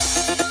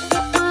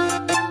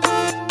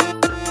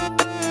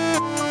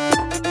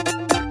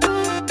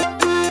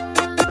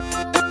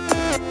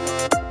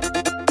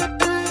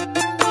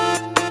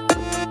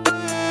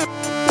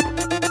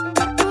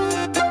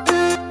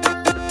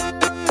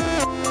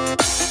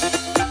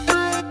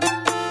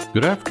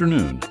Good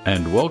afternoon,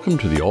 and welcome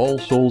to the All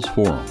Souls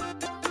Forum.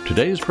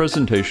 Today's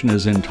presentation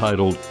is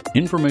entitled,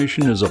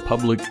 Information is a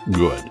Public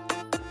Good.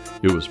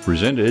 It was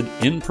presented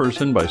in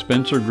person by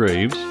Spencer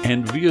Graves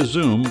and via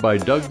Zoom by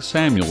Doug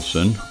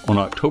Samuelson on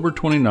October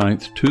 29,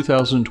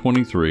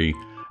 2023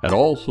 at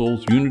All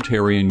Souls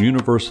Unitarian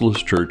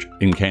Universalist Church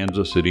in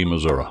Kansas City,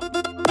 Missouri.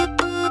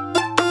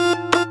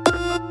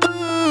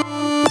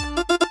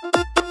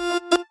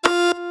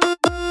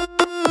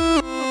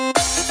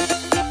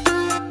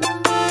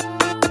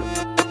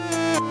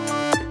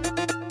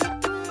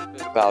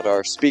 About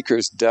our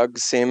speakers, Doug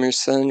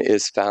Samuelson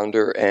is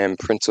founder and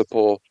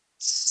principal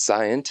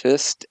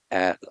scientist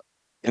at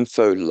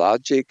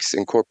InfoLogix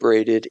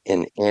Incorporated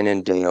in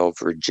Annandale,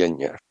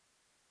 Virginia.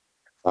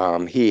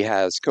 He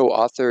has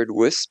co-authored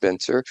with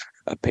Spencer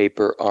a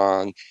paper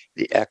on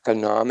the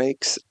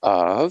economics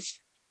of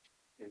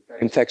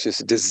infectious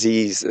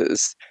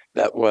diseases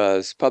that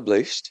was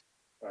published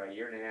a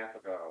year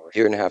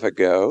and a half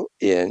ago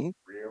in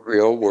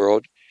Real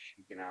World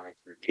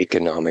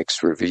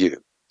Economics Review.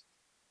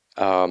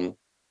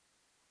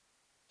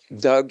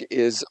 Doug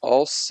is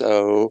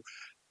also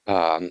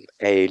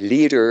a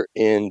leader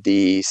in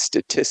the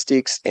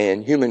statistics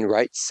and human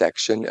rights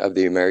section of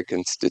the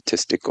American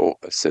Statistical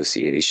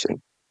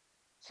Association.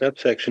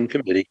 Subsection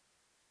committee.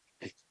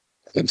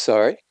 I'm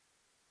sorry?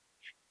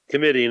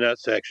 Committee, not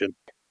section.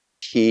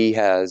 He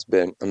has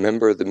been a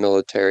member of the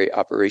Military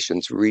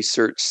Operations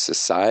Research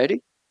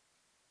Society.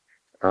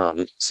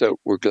 So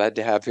we're glad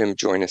to have him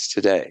join us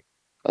today.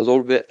 A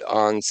little bit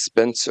on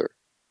Spencer.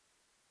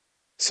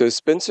 So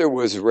Spencer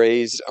was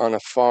raised on a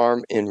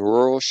farm in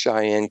rural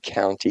Cheyenne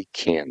County,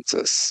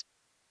 Kansas.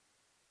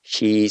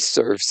 He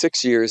served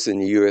 6 years in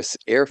the U.S.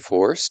 Air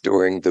Force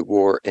during the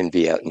war in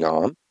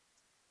Vietnam.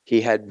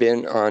 He had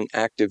been on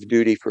active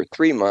duty for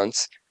 3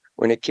 months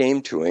when it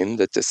came to him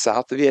that the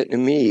South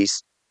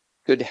Vietnamese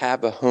could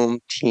have a home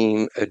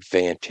team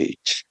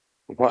advantage.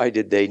 Why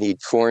did they need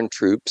foreign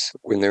troops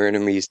when their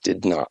enemies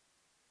did not?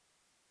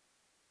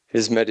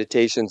 His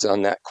meditations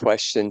on that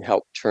question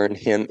helped turn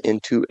him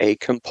into a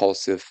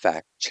compulsive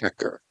fact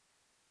checker.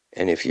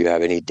 And if you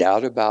have any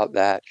doubt about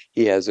that,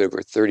 he has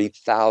over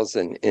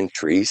 30,000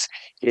 entries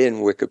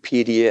in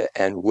Wikipedia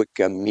and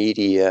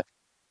Wikimedia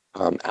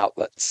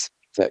outlets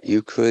that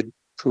you could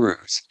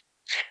peruse.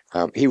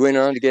 He went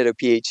on to get a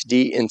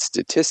PhD in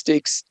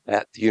statistics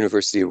at the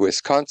University of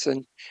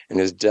Wisconsin and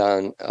has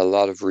done a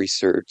lot of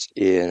research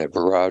in a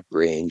broad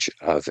range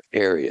of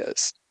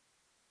areas.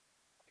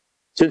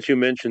 Since you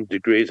mentioned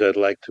degrees, I'd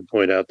like to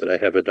point out that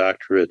I have a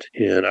doctorate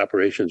in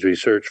operations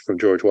research from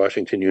George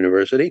Washington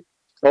University.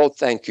 Oh,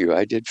 thank you.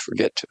 I did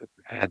forget to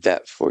add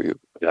that for you,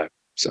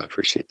 so I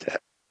appreciate that.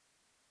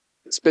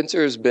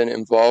 Spencer has been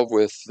involved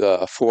with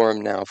the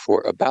forum now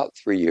for about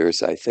 3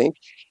 years, I think.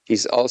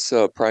 He's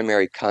also a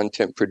primary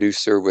content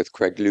producer with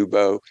Craig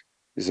Lubo,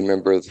 who's a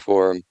member of the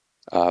forum,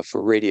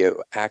 for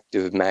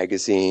Radioactive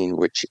Magazine,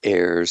 which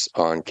airs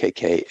on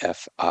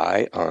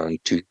KKFI on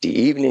Tuesday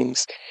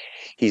evenings.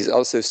 He's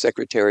also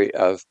secretary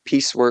of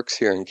Peaceworks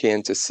here in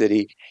Kansas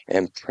City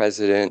and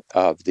president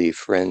of the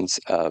Friends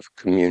of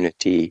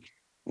Community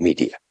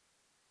Media.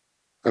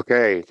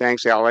 Okay,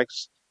 thanks,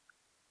 Alex.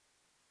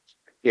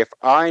 If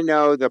I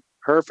know the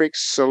perfect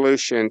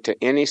solution to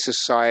any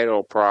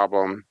societal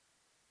problem,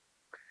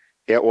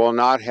 it will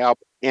not help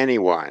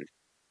anyone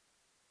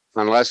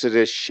unless it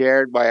is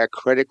shared by a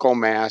critical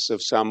mass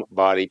of some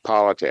body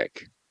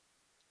politic.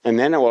 And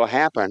then it will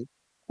happen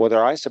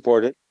whether I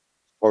support it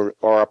or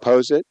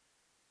oppose it,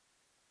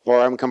 or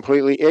I'm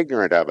completely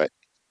ignorant of it.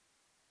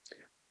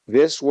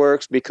 This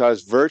works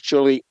because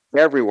virtually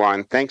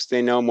everyone thinks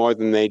they know more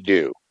than they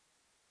do.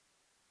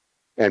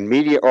 And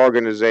media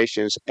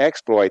organizations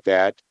exploit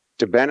that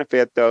to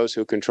benefit those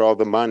who control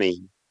the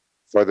money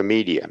for the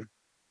media.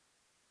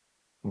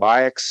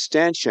 By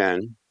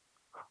extension,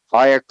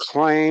 I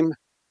claim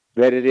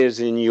that it is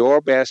in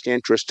your best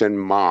interest and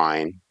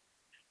mine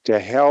to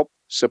help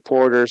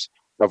supporters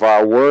of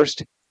our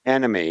worst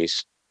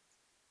enemies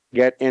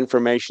get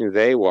information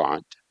they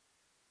want,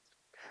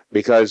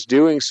 because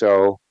doing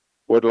so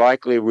would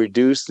likely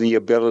reduce the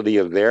ability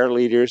of their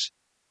leaders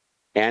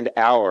and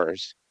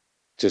ours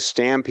to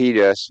stampede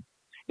us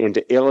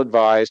into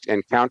ill-advised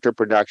and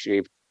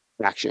counterproductive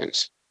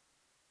actions.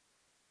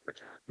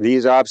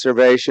 These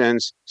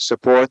observations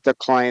support the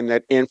claim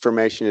that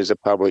information is a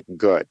public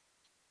good.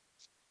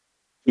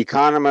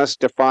 Economists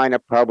define a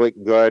public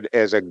good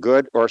as a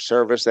good or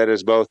service that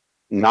is both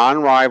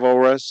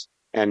non-rivalrous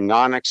and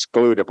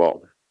non-excludable.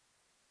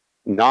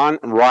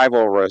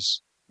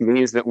 Non-rivalrous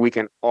means that we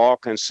can all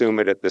consume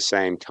it at the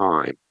same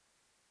time.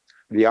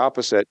 The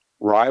opposite,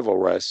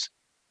 rivalrous,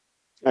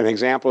 an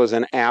example is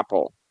an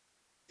apple.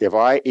 If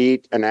I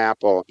eat an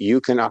apple,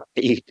 you cannot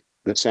eat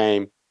the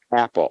same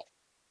apple.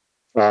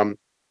 A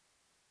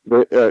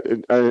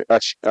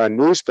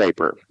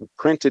newspaper, a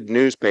printed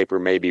newspaper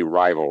may be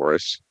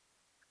rivalrous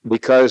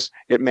because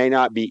it may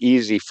not be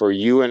easy for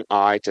you and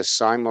I to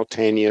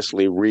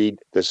simultaneously read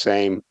the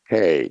same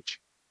page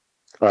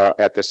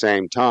at the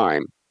same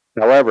time.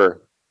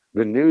 However,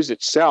 the news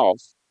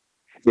itself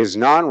is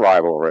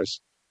non-rivalrous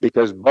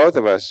because both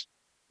of us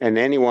and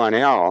anyone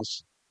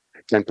else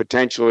can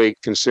potentially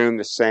consume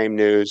the same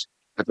news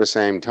at the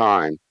same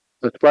time,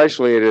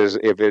 especially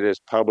if it is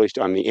published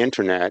on the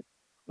internet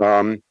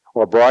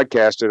or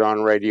broadcasted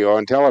on radio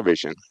and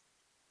television.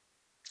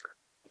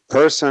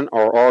 Person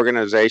or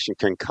organization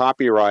can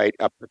copyright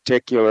a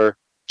particular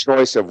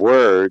choice of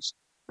words,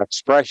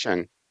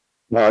 expression,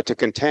 to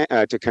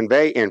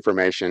convey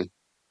information,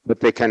 but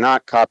they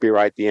cannot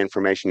copyright the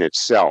information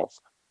itself.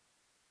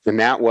 In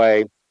that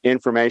way,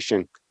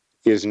 information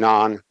is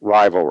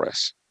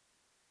non-rivalrous.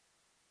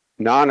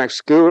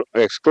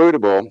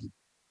 Non-excludable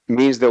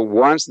means that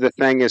once the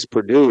thing is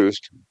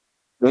produced,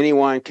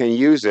 anyone can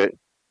use it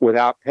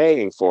without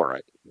paying for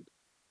it.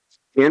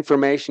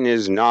 Information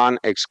is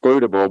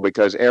non-excludable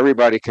because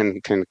everybody can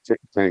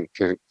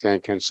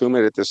consume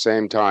it at the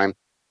same time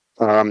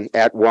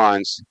at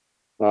once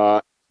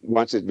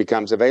it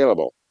becomes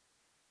available.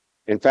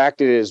 In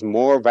fact, it is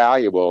more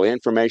valuable.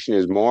 Information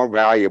is more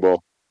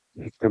valuable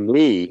to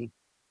me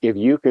if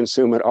you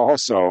consume it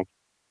also,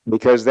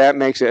 because that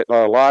makes it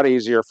a lot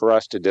easier for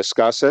us to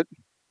discuss it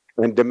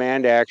and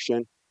demand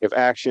action if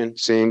action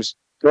seems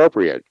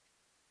appropriate.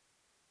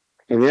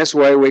 In this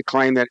way, we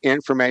claim that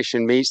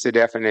information meets the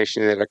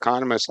definition that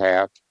economists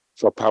have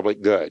for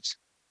public goods.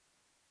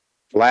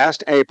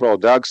 Last April,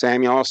 Doug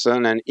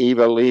Samuelson and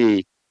Eva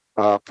Lee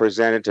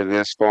presented to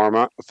this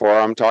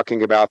forum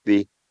talking about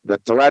the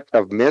threat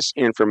of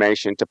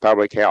misinformation to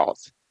public health.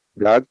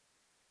 Doug?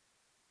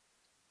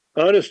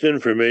 Honest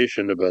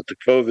information about the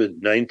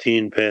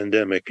COVID-19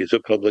 pandemic is a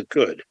public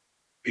good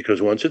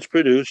because once it's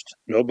produced,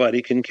 nobody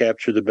can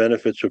capture the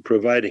benefits of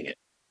providing it.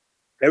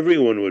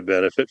 Everyone would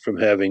benefit from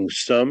having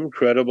some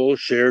credible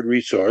shared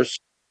resource,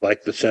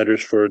 like the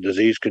Centers for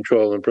Disease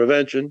Control and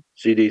Prevention,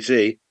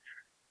 CDC,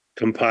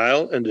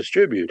 compile and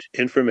distribute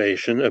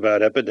information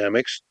about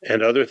epidemics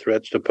and other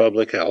threats to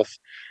public health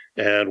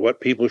and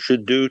what people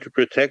should do to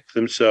protect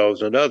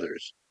themselves and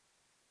others.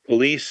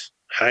 Police,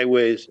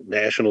 highways,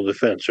 national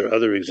defense are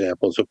other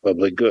examples of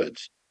public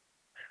goods.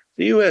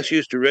 The U.S.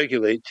 used to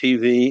regulate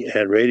TV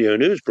and radio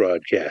news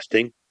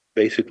broadcasting,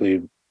 basically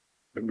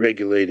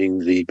regulating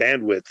the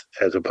bandwidth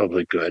as a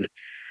public good,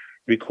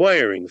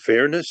 requiring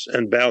fairness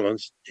and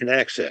balance in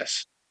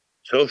access.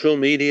 Social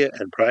media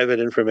and private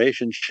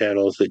information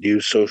channels that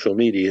use social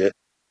media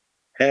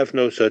have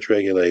no such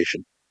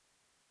regulation.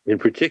 In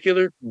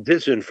particular,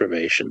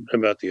 disinformation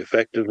about the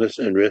effectiveness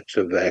and risks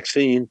of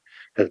vaccine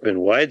has been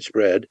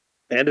widespread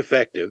and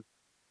effective,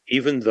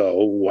 even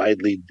though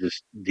widely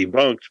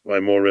debunked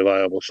by more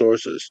reliable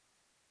sources.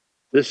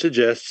 This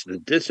suggests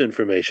that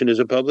disinformation is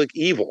a public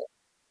evil.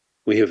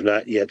 We have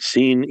not yet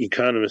seen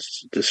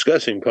economists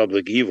discussing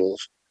public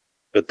evils,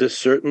 but this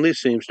certainly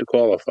seems to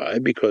qualify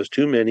because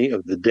too many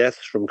of the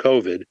deaths from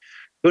COVID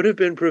could have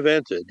been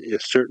prevented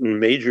if certain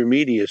major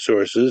media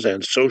sources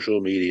and social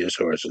media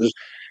sources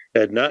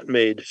had not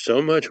made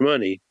so much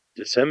money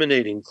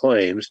disseminating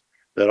claims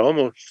that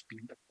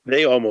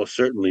they almost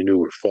certainly knew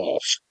were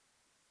false.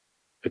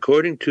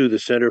 According to the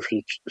Center for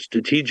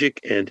Strategic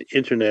and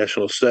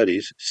International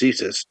Studies,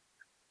 CSIS,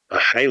 a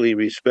highly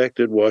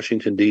respected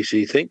Washington,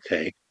 D.C. think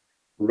tank,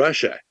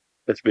 Russia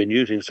has been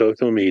using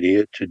social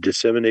media to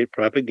disseminate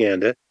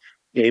propaganda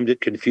aimed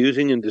at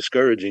confusing and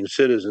discouraging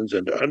citizens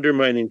and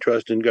undermining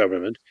trust in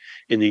government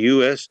in the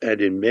U.S. and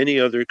in many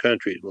other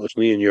countries,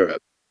 mostly in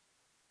Europe.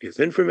 If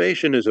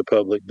information is a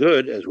public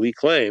good, as we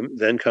claim,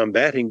 then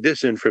combating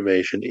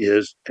disinformation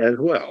is as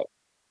well.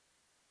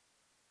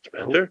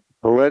 Spencer?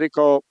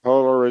 Political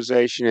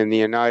polarization in the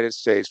United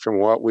States, from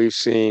what we've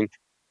seen,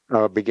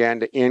 began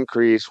to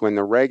increase when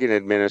the Reagan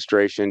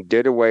administration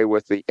did away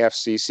with the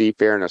FCC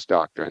fairness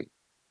doctrine.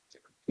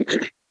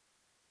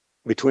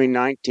 Between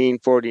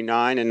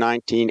 1949 and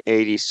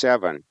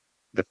 1987,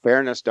 the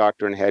fairness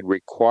doctrine had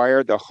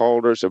required the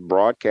holders of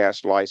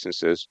broadcast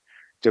licenses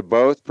to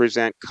both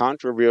present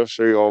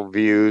controversial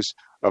views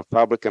of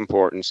public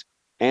importance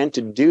and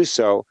to do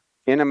so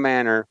in a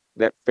manner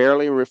that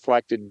fairly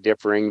reflected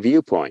differing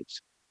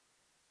viewpoints.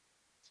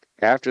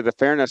 After the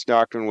fairness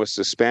doctrine was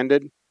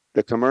suspended,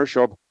 the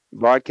commercial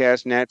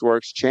broadcast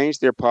networks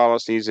changed their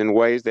policies in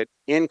ways that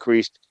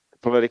increased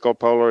political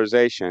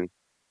polarization,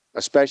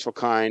 a special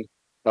kind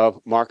of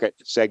market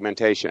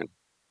segmentation.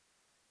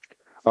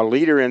 A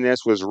leader in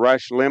this was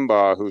Rush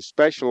Limbaugh, who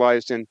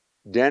specialized in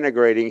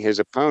denigrating his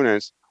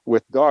opponents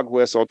with dog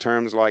whistle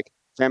terms like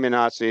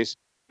feminazis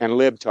and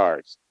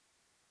libtards.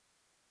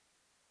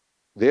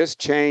 This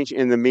change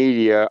in the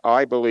media,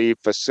 I believe,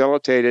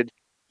 facilitated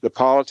the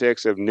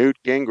politics of Newt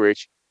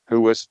Gingrich,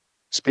 who was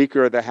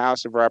Speaker of the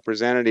House of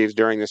Representatives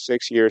during the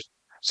 6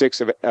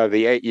 of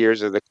the 8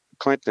 years of the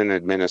Clinton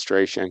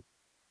administration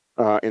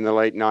in the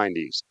late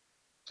 90s.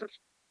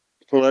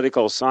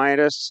 Political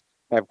scientists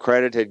have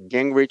credited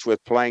Gingrich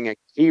with playing a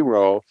key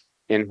role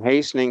in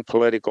hastening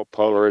political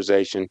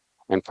polarization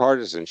and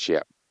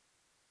partisanship.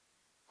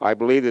 I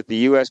believe that the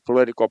U.S.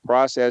 political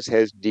process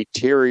has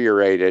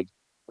deteriorated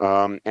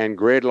and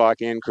gridlock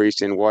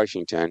increased in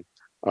Washington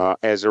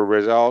as a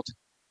result,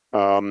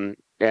 and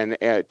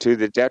to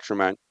the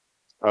detriment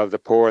of the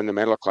poor and the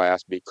middle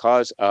class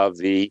because of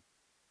the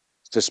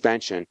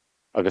suspension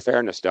of the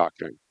fairness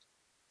doctrine.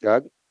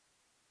 Doug?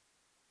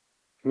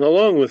 And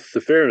along with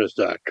the fairness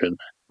doctrine,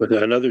 but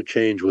another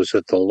change was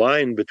that the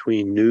line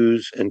between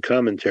news and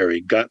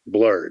commentary got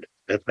blurred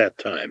at that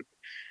time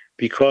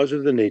because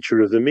of the nature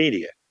of the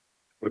media.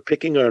 We're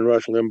picking on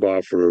Rush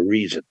Limbaugh for a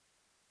reason.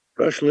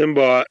 Rush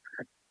Limbaugh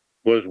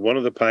was one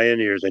of the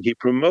pioneers, and he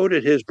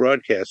promoted his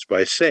broadcasts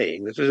by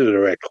saying, this is a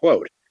direct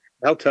quote,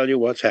 "I'll tell you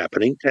what's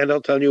happening, and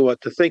I'll tell you what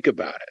to think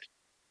about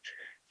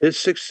it." His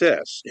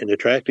success in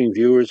attracting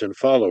viewers and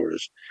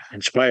followers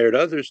inspired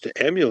others to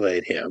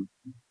emulate him,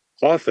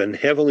 often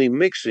heavily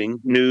mixing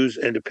news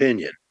and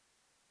opinion.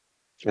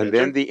 And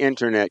then the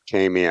internet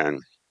came in,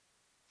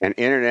 and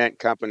internet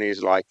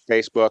companies like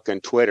Facebook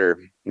and Twitter,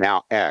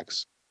 now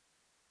X,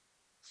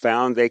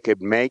 found they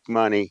could make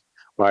money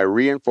by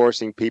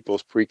reinforcing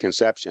people's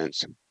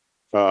preconceptions,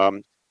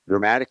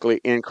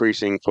 dramatically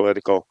increasing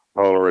political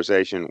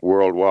polarization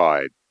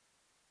worldwide.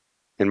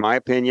 In my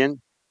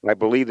opinion, I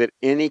believe that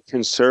any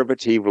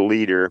conservative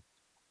leader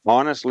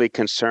honestly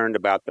concerned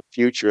about the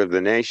future of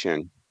the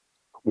nation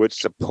would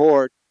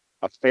support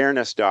a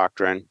fairness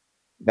doctrine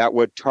that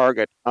would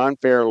target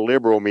unfair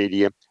liberal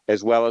media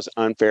as well as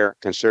unfair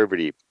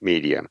conservative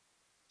media.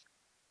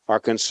 Are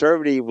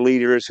conservative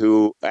leaders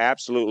who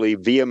absolutely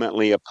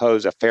vehemently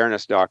oppose a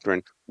fairness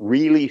doctrine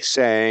really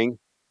saying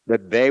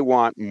that they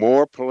want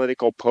more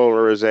political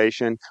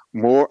polarization,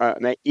 more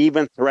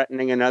even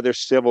threatening another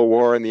civil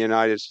war in the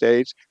United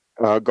States,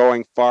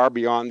 going far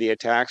beyond the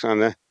attacks on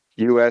the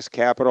U.S.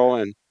 Capitol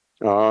in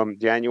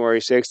January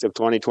 6th of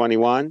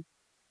 2021?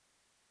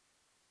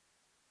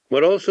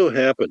 What also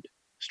happened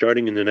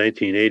starting in the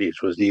 1980s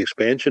was the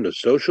expansion of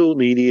social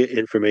media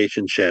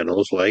information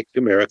channels like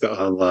America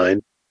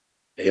Online,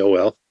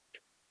 AOL,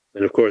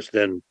 and of course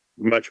then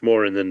much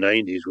more in the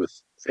 90s with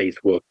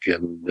Facebook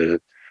and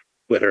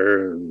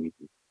Twitter and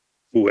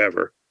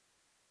whoever.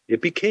 It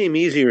became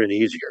easier and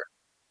easier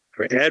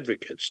for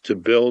advocates to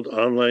build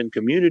online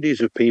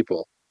communities of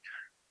people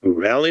who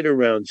rallied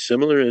around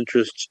similar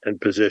interests and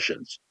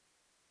positions.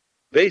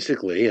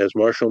 Basically, as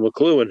Marshall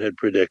McLuhan had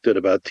predicted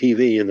about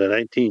TV in the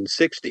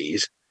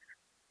 1960s,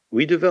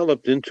 we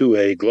developed into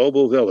a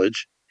global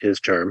village, his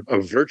term,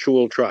 of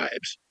virtual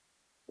tribes,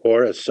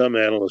 or as some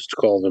analysts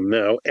call them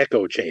now,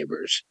 echo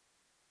chambers.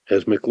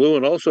 As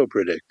McLuhan also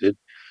predicted,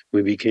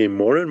 we became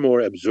more and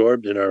more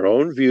absorbed in our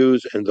own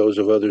views and those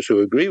of others who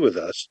agree with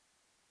us,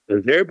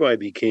 and thereby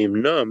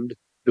became numbed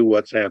to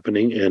what's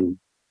happening and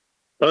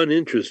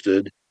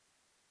uninterested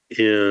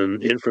in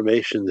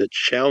information that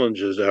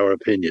challenges our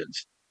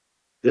opinions.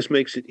 This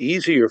makes it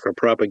easier for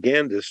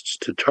propagandists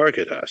to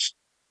target us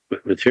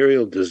with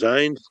material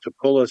designed to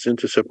pull us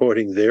into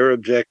supporting their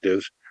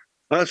objectives,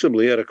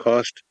 possibly at a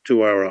cost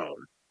to our own.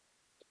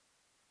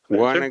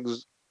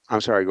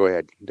 I'm sorry, go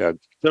ahead, Doug.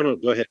 No,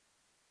 go ahead.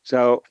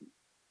 So,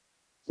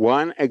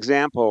 one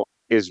example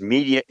is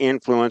media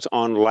influence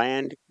on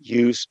land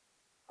use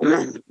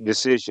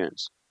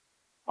decisions.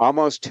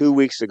 Almost 2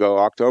 weeks ago,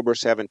 October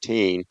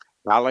 17,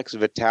 Alex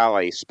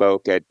Vitale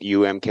spoke at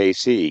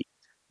UMKC.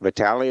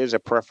 Vitale is a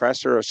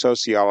professor of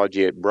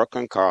sociology at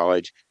Brooklyn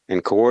College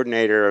and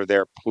coordinator of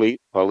their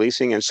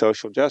Policing and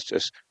Social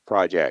Justice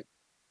Project.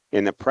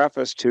 In the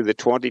preface to the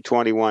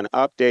 2021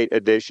 update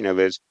edition of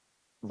his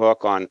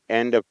book on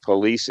End of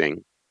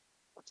Policing,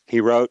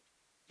 he wrote,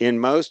 "In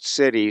most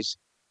cities,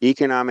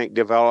 economic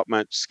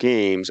development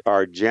schemes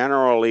are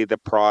generally the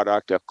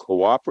product of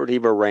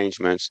cooperative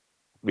arrangements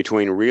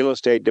between real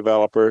estate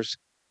developers,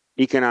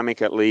 economic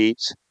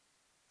elites,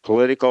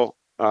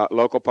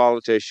 local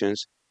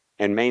politicians,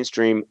 and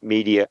mainstream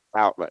media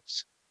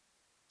outlets.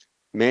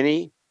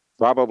 Many,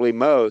 probably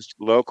most,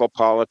 local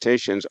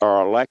politicians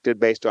are elected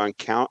based on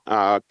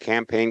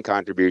campaign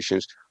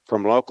contributions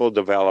from local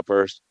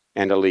developers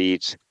and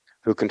elites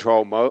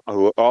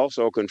who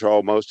also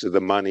control most of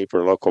the money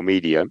for local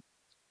media,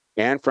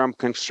 and from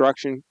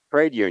construction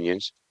trade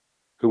unions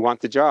who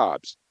want the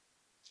jobs.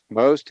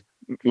 Most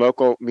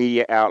local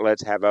media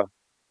outlets have a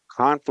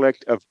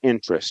conflict of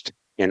interest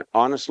in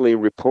honestly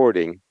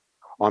reporting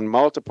on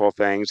multiple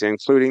things,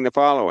 including the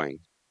following: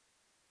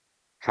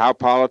 how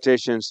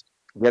politicians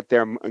get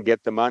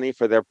the money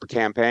for their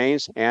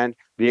campaigns, and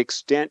the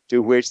extent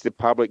to which the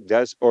public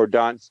does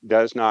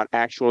not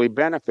actually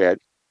benefit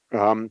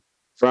from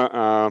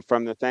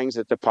the things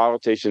that the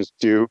politicians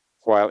do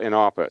while in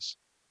office.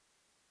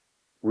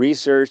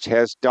 Research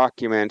has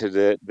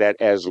documented that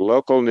as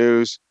local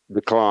news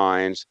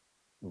declines,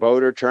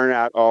 voter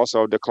turnout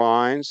also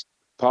declines.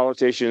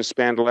 Politicians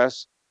spend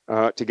less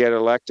to get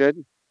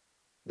elected.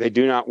 They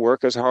do not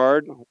work as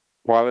hard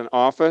while in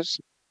office,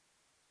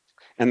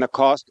 and the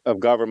cost of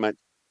government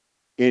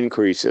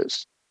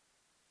increases.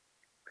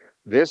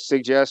 This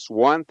suggests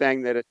one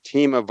thing that a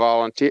team of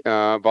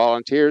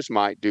volunteers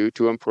might do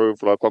to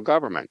improve local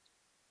government: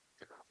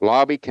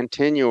 lobby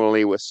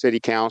continually with city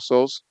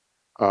councils,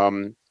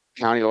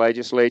 county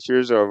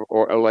legislatures or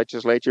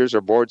legislatures or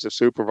boards of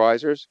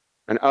supervisors,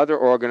 and other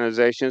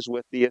organizations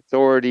with the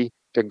authority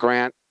to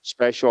grant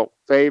special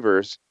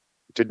favors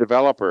to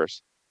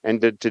developers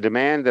and to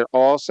demand that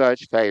all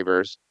such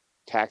favors,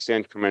 tax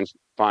increment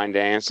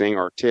financing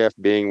or TIF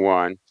being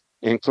one,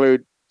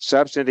 include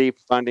subsidy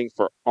funding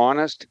for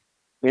honest,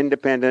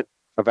 independent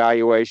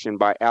evaluation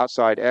by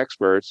outside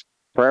experts,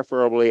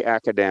 preferably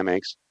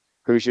academics,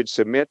 who should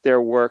submit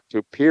their work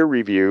to peer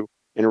review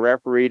in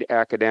refereed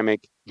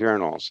academic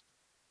journals.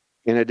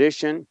 In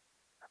addition,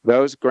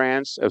 those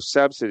grants of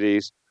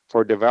subsidies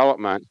for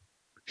development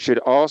should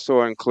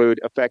also include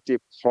effective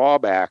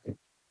clawback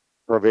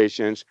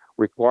provisions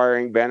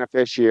requiring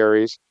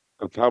beneficiaries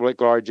of public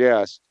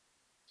largesse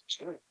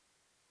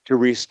to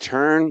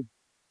return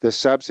the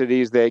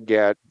subsidies they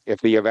get if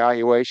the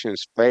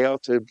evaluations fail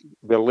to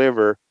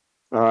deliver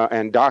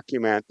and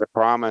document the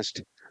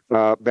promised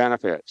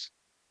benefits.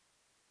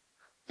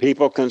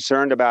 People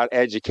concerned about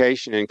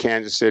education in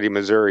Kansas City,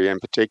 Missouri, in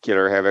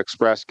particular, have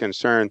expressed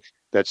concern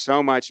that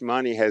so much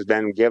money has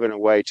been given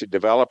away to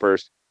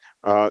developers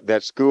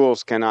that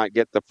schools cannot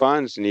get the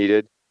funds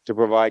needed to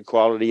provide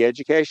quality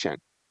education.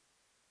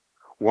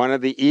 One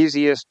of the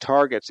easiest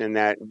targets in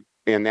that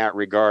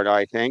regard,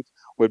 I think,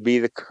 would be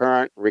the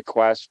current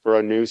request for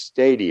a new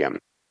stadium.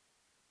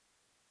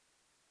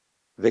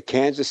 The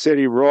Kansas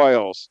City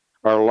Royals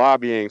are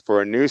lobbying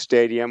for a new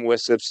stadium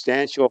with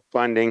substantial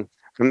funding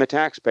from the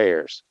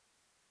taxpayers.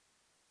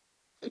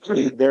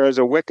 There is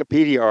a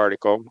Wikipedia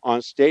article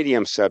on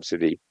stadium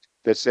subsidy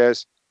that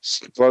says,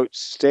 quote,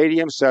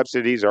 stadium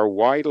subsidies are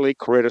widely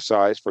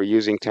criticized for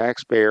using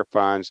taxpayer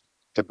funds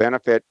to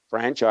benefit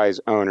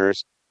franchise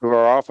owners who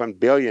are often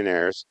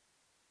billionaires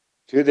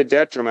to the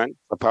detriment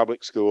of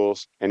public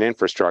schools and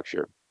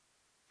infrastructure.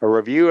 A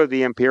review of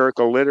the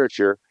empirical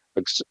literature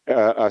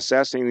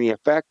assessing the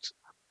effect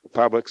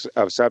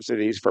of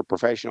subsidies for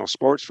professional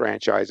sports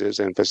franchises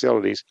and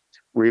facilities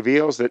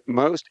reveals that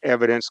most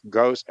evidence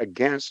goes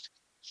against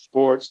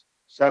sports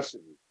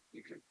subsidies.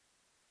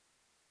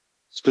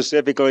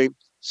 Specifically,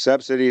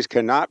 subsidies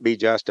cannot be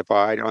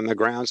justified on the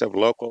grounds of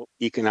local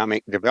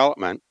economic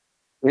development,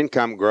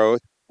 income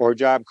growth, or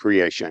job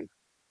creation.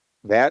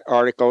 That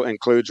article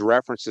includes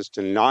references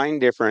to 9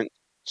 different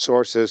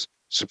sources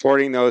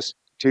supporting those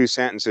 2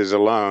 sentences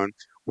alone,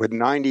 with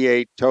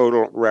 98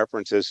 total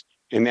references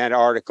in that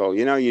article.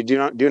 You know, you do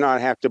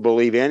not have to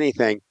believe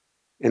anything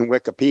in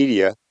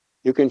Wikipedia.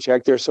 You can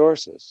check their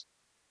sources.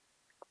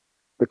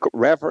 The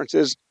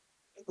references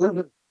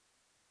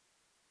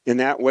in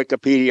that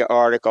Wikipedia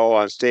article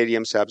on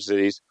stadium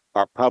subsidies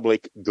are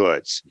public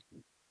goods.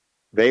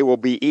 They will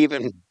be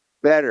even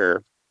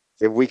better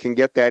if we can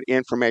get that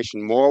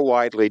information more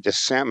widely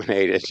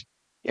disseminated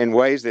in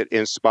ways that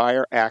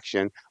inspire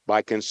action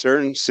by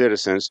concerned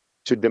citizens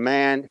to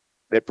demand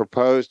that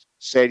proposed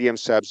stadium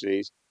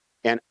subsidies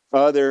and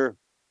other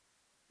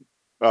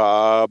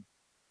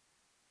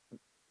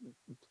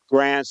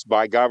grants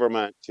by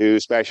government to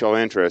special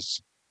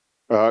interests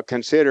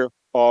consider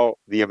all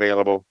the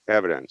available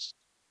evidence.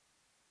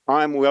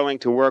 I'm willing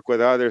to work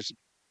with others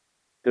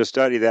to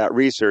study that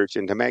research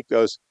and to make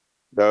those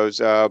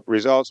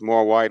results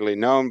more widely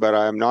known, but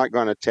I'm not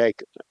going to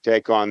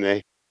take on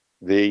the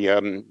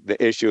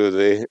issue of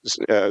the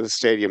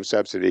stadium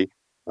subsidy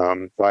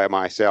by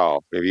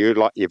myself.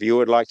 If you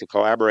would like to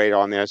collaborate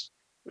on this,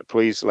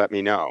 please let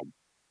me know.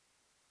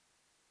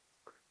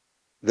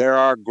 There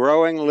are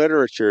growing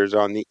literatures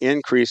on the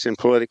increase in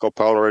political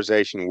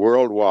polarization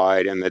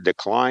worldwide and the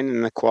decline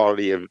in the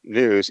quality of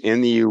news in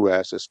the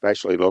U.S.,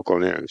 especially local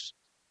news.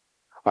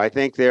 I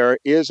think there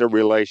is a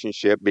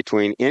relationship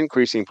between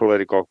increasing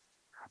political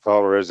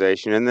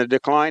polarization and the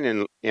decline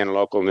in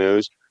local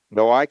news,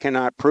 though I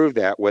cannot prove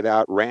that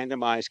without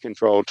randomized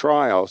controlled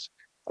trials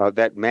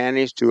that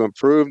manage to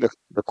improve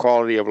the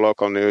quality of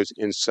local news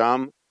in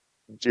some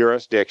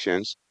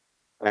jurisdictions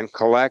and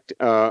collect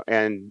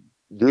and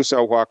do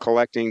so while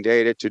collecting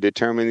data to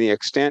determine the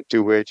extent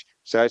to which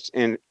such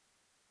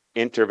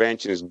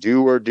interventions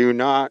do or do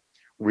not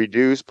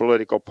reduce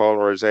political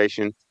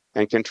polarization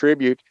and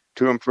contribute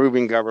to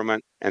improving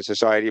government and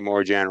society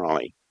more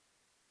generally.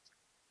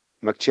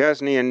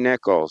 McChesney and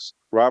Nichols.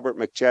 Robert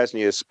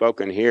McChesney has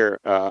spoken here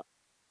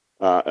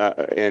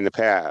in the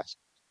past.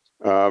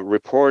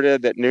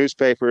 Reported that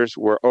newspapers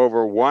were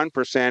over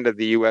 1% of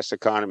the U.S.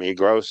 economy,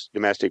 gross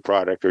domestic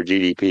product or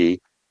GDP,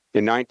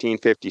 in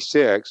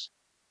 1956,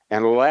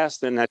 and less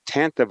than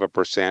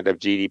 0.1% of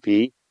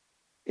GDP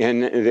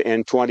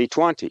in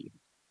 2020.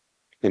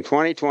 In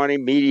 2020,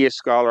 media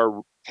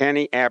scholar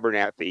Penny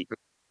Abernathy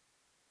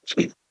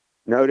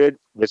noted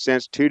that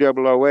since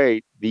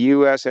 2008, the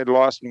U.S. had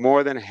lost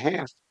more than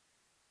half,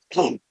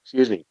 of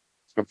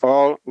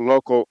all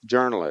local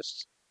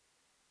journalists.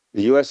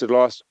 The U.S. had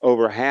lost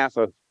over half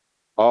of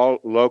all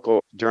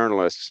local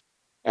journalists,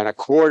 and a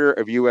quarter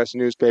of U.S.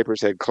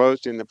 newspapers had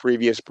closed in the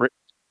previous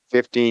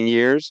 15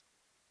 years.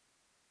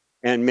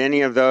 And many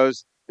of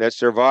those that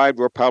survived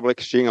were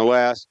publishing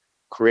less,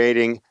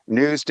 creating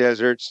news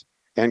deserts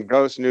and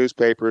ghost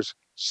newspapers,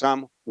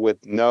 some with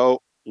no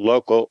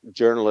local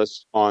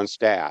journalists on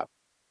staff.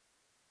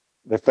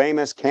 The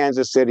famous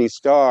Kansas City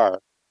Star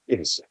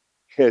is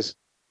a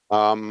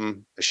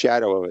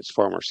shadow of its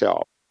former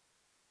self.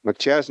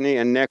 McChesney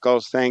and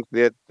Nichols think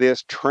that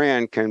this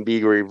trend can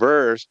be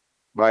reversed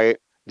by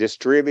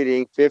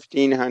distributing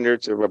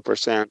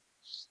 0.15%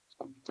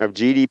 of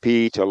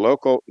GDP to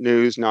local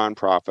news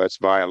nonprofits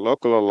via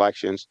local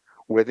elections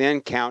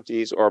within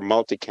counties or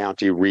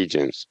multi-county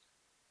regions.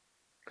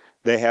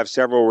 They have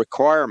several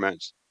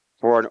requirements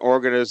for an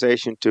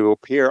organization to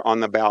appear on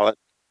the ballot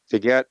to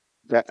get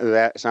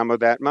some of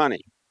that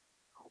money.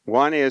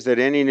 One is that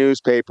any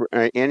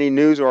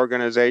news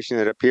organization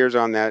that appears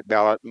on that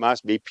ballot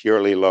must be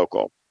purely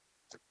local.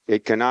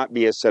 It cannot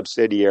be a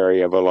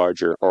subsidiary of a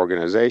larger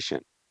organization.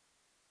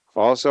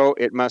 Also,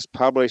 it must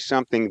publish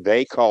something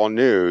they call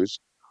news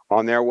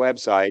on their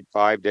website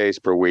 5 days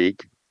per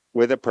week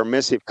with a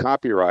permissive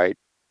copyright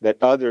that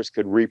others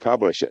could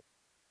republish it.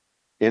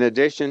 In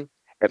addition,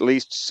 at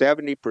least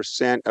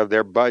 70% of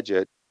their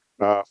budget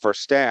for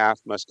staff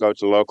must go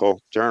to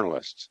local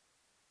journalists.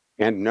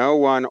 And no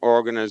one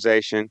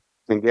organization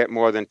can get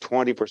more than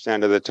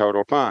 20% of the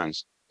total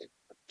funds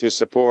to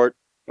support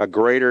a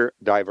greater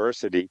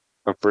diversity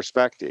of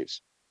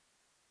perspectives.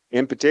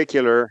 In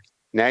particular,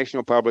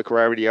 National Public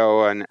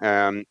Radio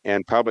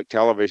and public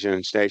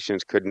television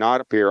stations could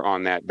not appear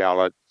on that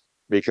ballot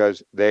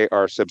because they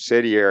are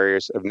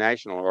subsidiaries of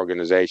national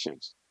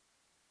organizations.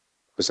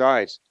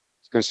 Besides,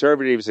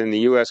 conservatives in the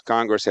U.S.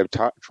 Congress have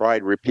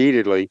tried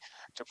repeatedly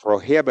to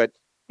prohibit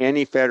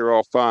any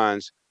federal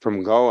funds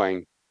from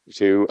going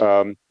to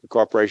the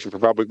Corporation for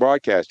Public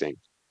Broadcasting.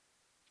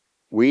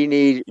 We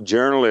need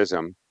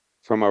journalism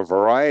from a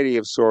variety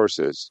of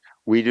sources.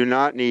 We do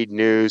not need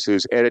news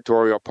whose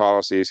editorial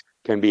policies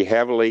can be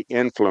heavily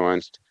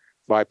influenced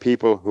by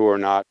people who are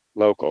not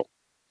local.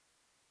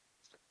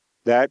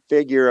 That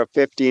figure of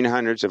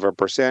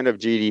 0.15% of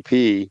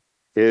GDP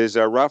is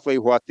roughly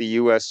what the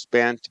U.S.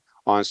 spent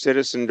on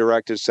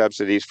citizen-directed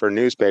subsidies for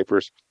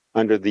newspapers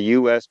under the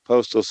U.S.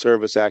 Postal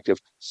Service Act of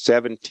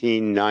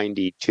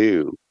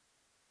 1792.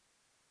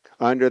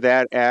 Under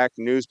that act,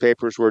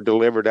 newspapers were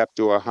delivered up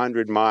to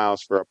 100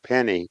 miles for a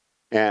penny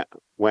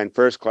when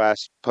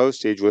first-class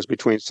postage was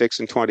between 6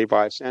 and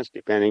 25 cents,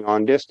 depending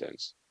on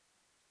distance.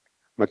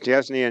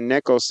 McChesney and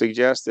Nichols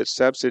suggest that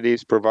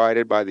subsidies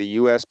provided by the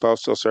U.S.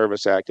 Postal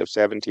Service Act of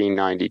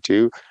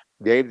 1792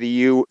 gave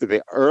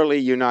the early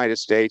United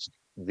States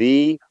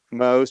the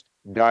most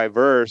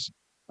diverse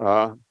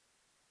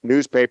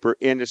newspaper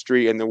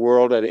industry in the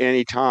world at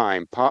any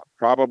time,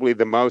 probably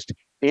the most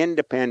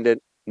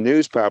independent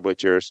news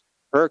publishers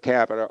per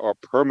capita or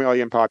per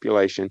million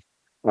population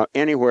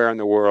anywhere in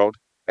the world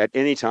at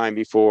any time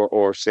before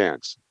or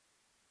since.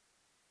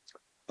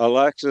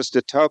 Alexis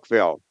de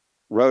Tocqueville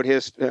wrote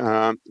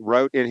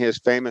in his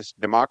famous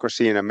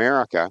Democracy in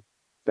America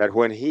that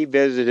when he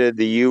visited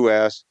the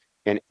U.S.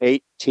 in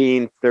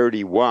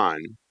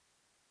 1831,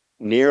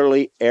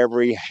 nearly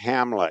every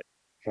hamlet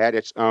had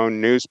its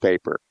own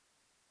newspaper.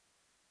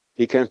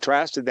 He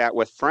contrasted that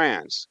with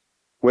France,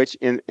 which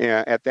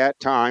at that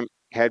time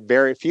had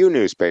very few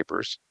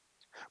newspapers,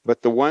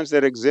 but the ones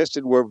that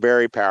existed were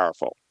very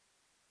powerful.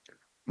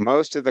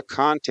 Most of the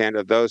content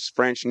of those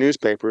French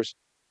newspapers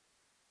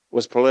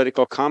was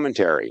political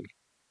commentary.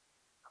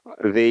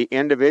 The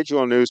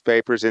individual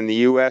newspapers in the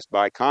U.S.,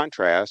 by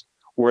contrast,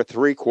 were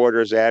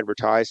three-quarters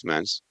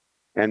advertisements,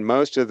 and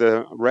most of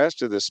the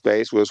rest of the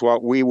space was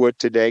what we would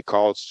today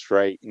call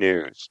straight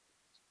news.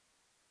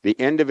 The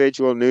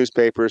individual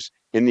newspapers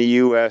in the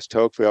U.S.,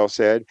 Tocqueville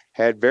said,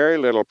 had very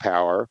little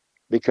power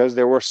because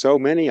there were so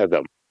many of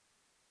them.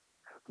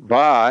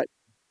 But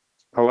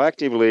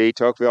collectively,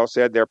 Tocqueville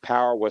said their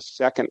power was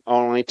second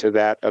only to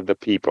that of the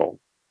people.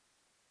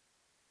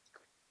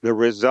 The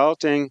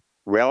resulting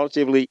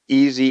relatively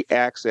easy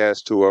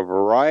access to a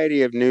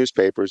variety of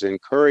newspapers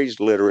encouraged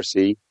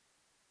literacy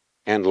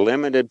and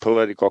limited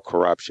political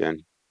corruption,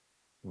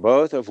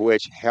 both of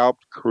which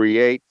helped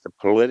create the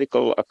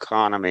political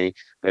economy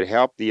that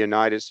helped the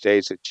United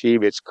States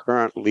achieve its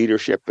current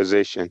leadership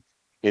position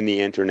in the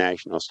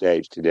international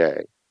stage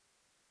today.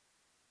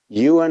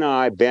 You and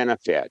I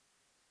benefit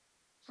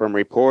from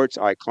reports,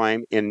 I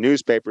claim, in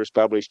newspapers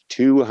published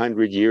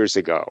 200 years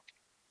ago,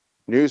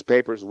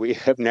 newspapers we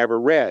have never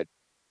read,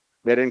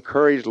 that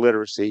encouraged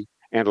literacy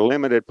and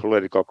limited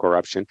political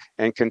corruption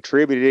and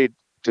contributed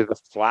to the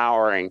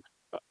flowering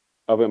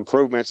of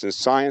improvements in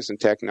science and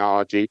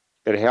technology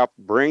that helped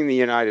bring the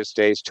United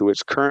States to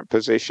its current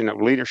position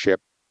of leadership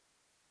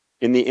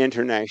in the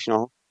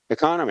international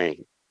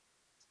economy.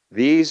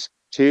 These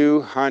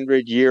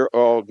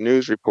 200-year-old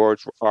news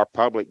reports are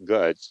public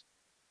goods,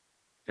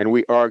 and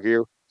we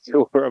argue they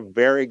were a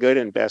very good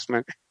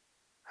investment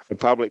of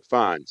public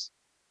funds.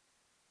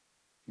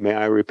 May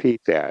I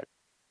repeat that?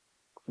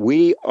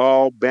 We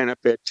all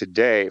benefit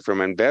today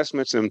from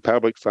investments in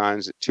public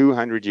funds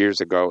 200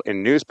 years ago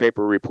in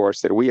newspaper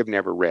reports that we have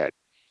never read.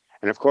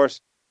 And of course,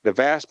 the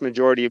vast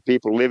majority of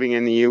people living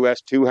in the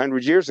U.S.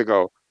 200 years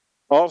ago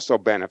also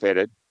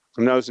benefited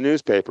from those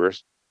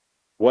newspapers,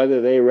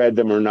 whether they read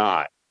them or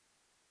not,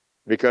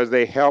 because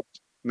they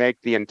helped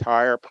make the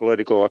entire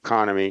political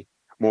economy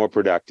more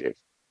productive.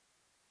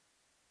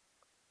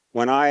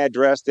 When I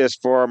addressed this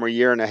forum a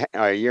year and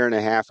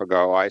a half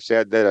ago, I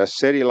said that a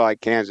city like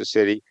Kansas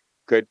City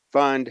could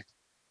fund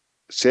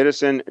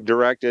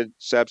citizen-directed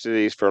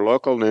subsidies for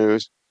local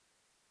news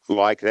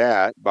like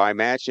that by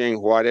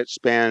matching what it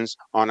spends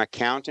on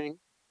accounting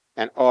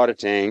and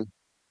auditing,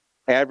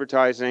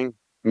 advertising,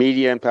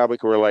 media, and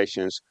public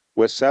relations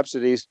with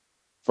subsidies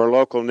for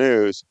local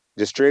news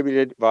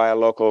distributed via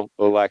local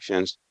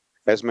elections,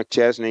 as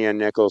McChesney and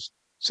Nichols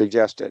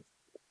suggested.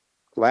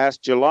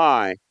 Last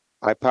July,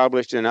 I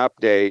published an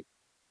update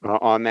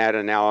on that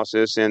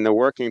analysis in a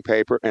working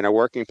paper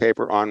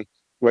on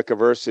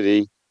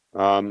Wikiversity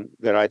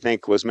that I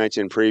think was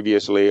mentioned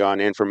previously on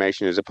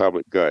information as a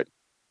public good.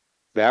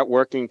 That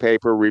working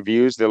paper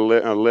reviews the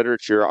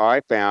literature I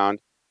found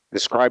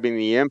describing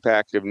the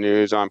impact of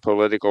news on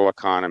political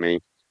economy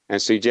and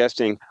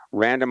suggesting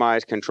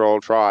randomized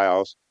controlled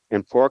trials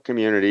in poor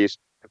communities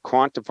to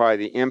quantify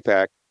the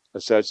impact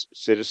of such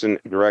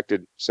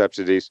citizen-directed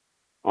subsidies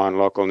on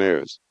local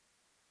news.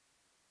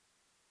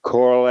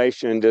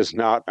 Correlation does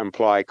not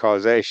imply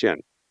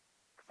causation.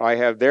 I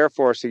have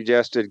therefore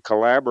suggested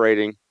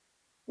collaborating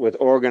with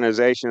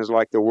organizations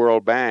like the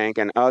World Bank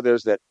and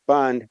others that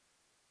fund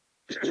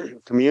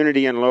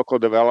community and local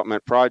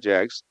development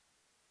projects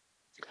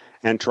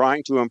and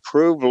trying to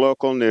improve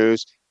local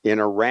news in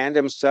a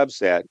random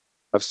subset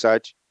of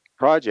such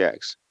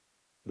projects.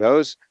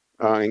 Those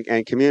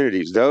and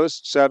communities.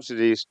 Those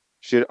subsidies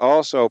should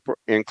also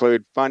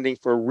include funding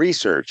for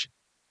research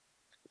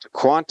to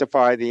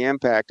quantify the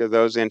impact of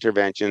those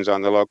interventions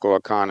on the local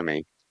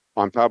economy,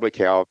 on public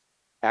health,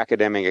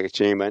 academic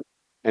achievement,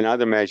 and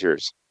other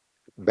measures.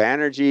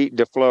 Banerjee,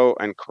 DeFlo,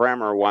 and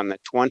Kremer won the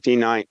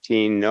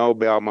 2019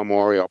 Nobel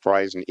Memorial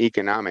Prize in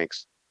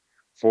Economics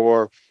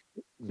for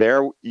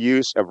their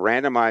use of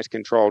randomized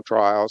controlled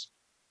trials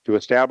to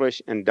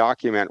establish and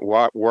document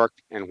what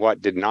worked and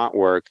what did not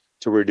work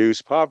to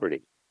reduce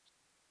poverty.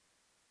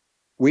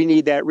 We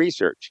need that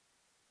research.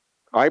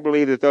 I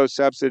believe that those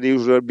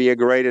subsidies would be a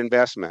great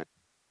investment.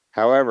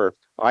 However,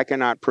 I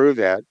cannot prove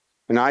that,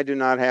 and I do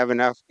not have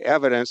enough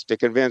evidence to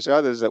convince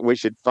others that we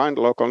should fund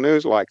local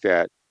news like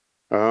that.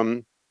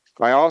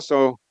 I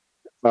also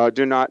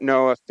do not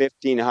know if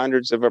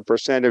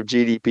 0.15% of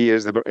GDP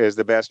is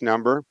the best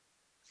number.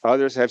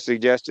 Others have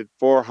suggested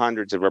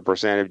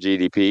 0.04% of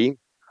GDP.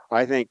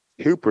 I think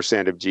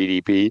 2% of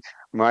GDP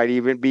might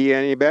even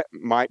be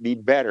might be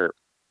better.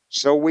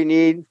 So we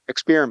need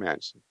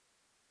experiments.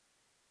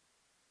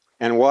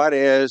 And what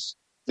is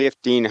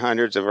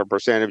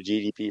 0.15% of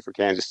GDP for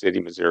Kansas City,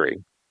 Missouri?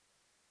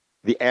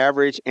 The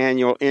average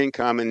annual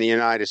income in the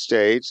United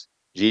States,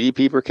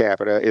 GDP per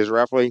capita, is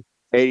roughly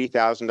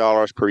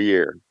 $80,000 per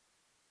year.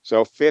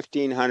 So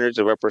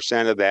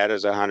 0.15% of that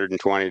is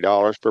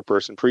 $120 per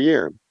person per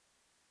year.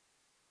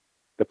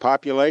 The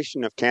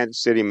population of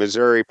Kansas City,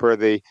 Missouri, per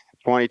the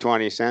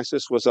 2020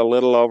 census was a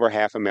little over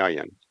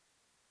 500,000.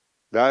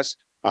 Thus,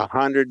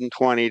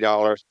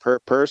 $120 per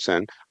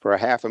person for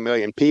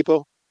 500,000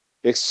 people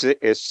is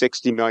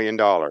 $60 million.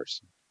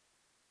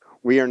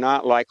 We are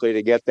not likely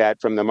to get that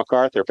from the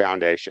MacArthur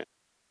Foundation.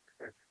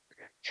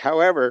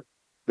 However,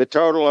 the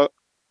total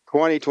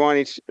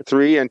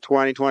 2023 and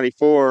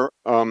 2024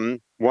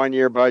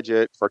 one-year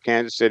budget for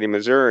Kansas City,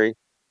 Missouri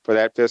for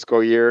that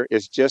fiscal year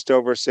is just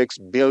over $6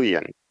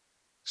 billion.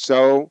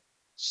 So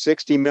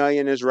 60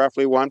 million is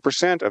roughly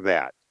 1% of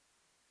that.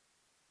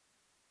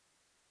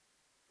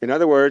 In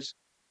other words,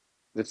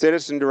 the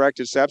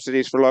citizen-directed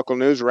subsidies for local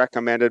news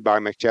recommended by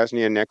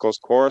McChesney and Nichols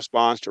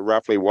corresponds to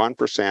roughly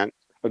 1%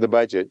 of the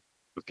budget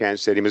of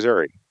Kansas City,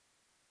 Missouri.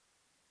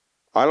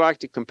 I like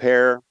to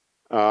compare,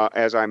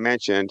 as I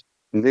mentioned,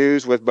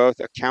 news with both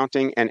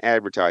accounting and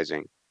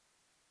advertising.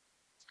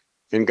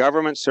 In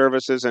government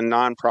services and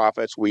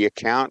nonprofits, we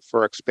account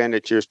for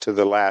expenditures to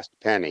the last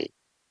penny.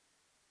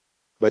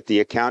 But the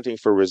accounting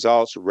for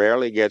results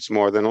rarely gets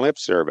more than lip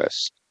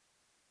service.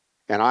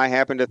 And I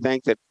happen to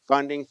think that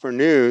funding for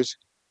news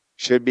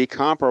should be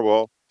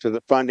comparable to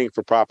the funding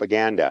for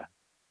propaganda.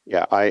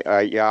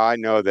 I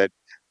know that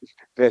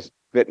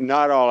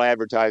not all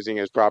advertising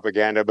is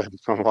propaganda, but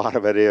a lot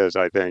of it is,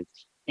 I think.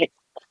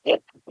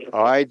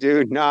 I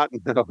do not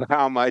know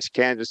how much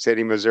Kansas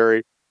City,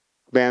 Missouri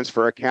spends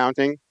for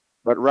accounting,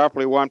 but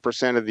roughly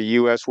 1% of the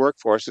U.S.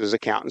 workforce is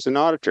accountants and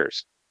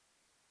auditors.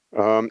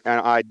 And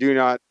I do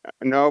not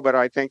know, but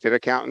I think that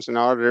accountants and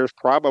auditors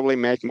probably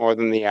make more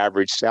than the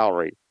average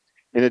salary.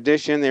 In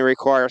addition, they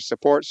require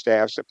support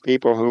staffs of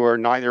people who are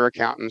neither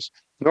accountants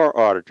nor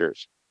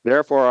auditors.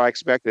 Therefore, I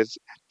expect that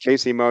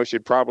KCMO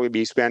should probably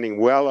be spending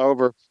well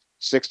over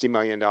 $60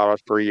 million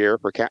per year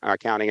for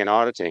accounting and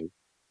auditing.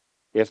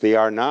 If they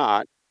are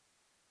not,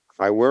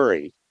 I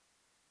worry.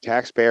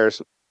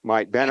 Taxpayers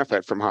might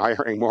benefit from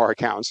hiring more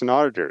accountants and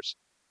auditors.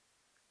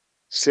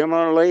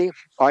 Similarly,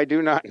 I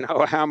do not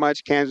know how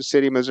much Kansas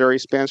City, Missouri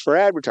spends for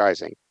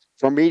advertising,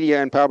 for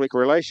media and public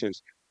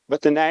relations,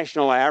 but the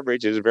national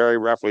average is very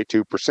roughly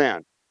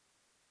 2%.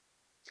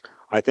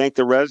 I think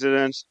the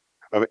residents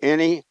of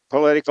any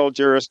political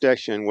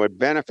jurisdiction would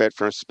benefit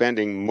from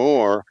spending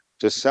more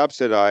to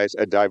subsidize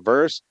a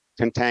diverse,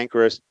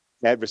 cantankerous,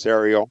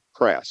 adversarial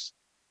press.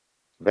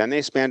 Then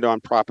they spend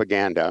on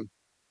propaganda,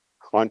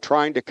 on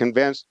trying to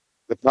convince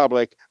the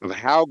public of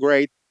how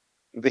great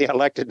the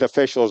elected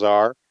officials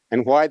are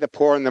and why the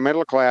poor and the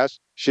middle class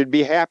should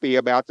be happy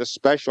about the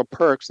special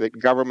perks that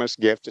governments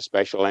give to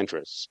special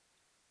interests.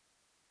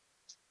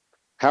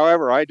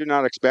 However, I do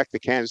not expect the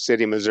Kansas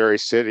City, Missouri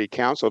City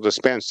Council to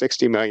spend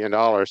 $60 million,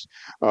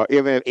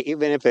 even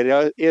if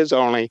it is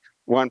only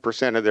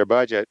 1% of their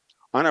budget,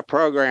 on a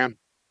program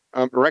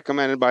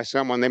recommended by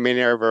someone they may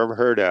never have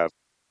heard of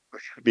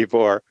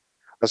before,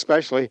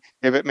 especially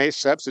if it may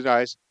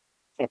subsidize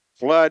a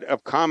flood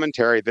of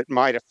commentary that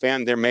might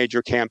offend their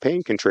major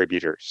campaign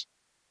contributors.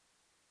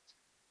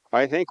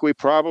 I think we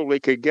probably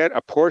could get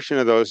a portion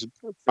of those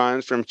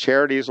funds from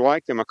charities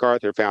like the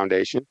MacArthur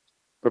Foundation,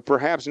 but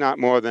perhaps not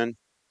more than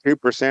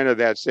 2% of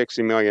that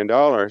 $60 million.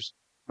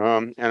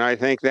 And I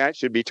think that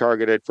should be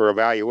targeted for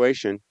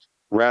evaluation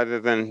rather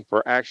than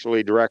for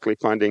actually directly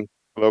funding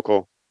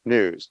local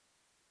news.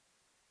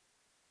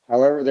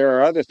 However, there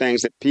are other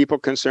things that people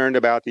concerned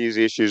about these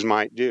issues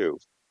might do.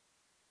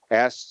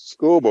 Ask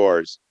school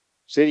boards,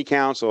 city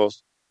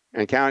councils,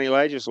 and county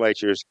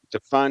legislatures to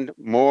fund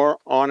more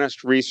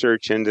honest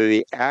research into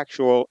the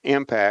actual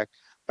impact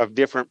of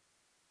different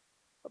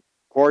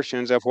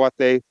portions of what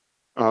they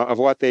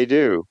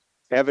do.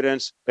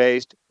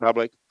 Evidence-based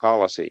public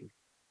policy.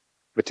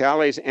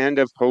 Vitale's End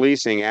of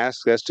Policing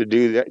asks us to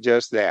do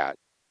just that.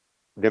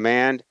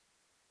 Demand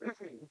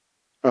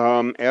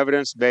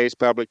evidence-based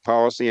public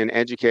policy in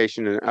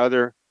education and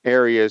other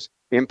areas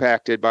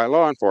impacted by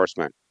law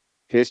enforcement.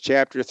 His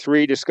chapter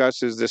 3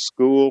 discusses the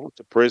school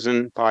to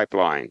prison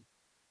pipeline.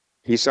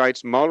 He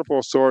cites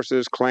multiple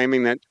sources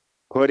claiming that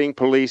putting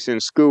police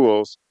in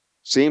schools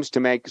seems to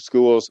make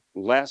schools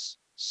less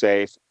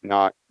safe,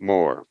 not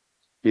more.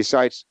 He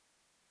cites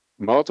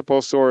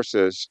multiple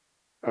sources,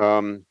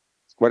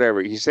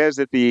 He says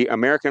that the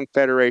American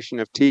Federation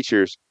of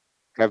Teachers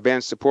have been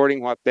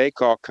supporting what they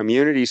call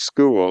community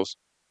schools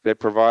that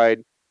provide,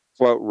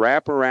 quote,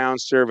 wraparound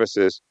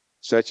services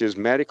such as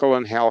medical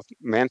and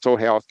mental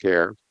health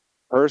care,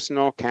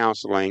 personal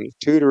counseling,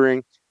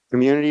 tutoring,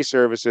 community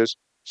services,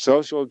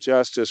 social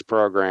justice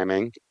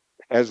programming,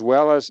 as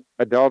well as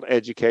adult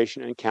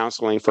education and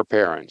counseling for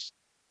parents.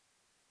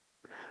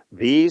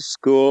 These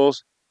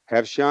schools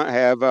have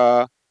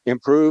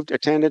improved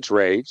attendance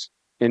rates,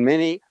 and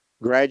many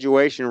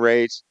graduation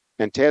rates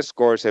and test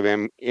scores have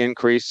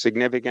increased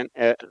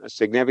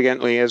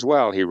significantly as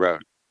well, he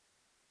wrote.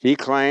 He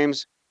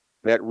claims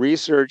that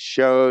research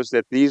shows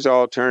that these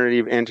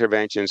alternative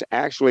interventions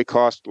actually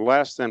cost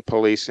less than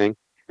policing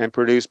and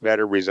produce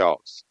better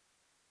results.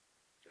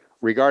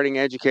 Regarding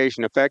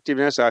education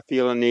effectiveness, I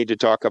feel a need to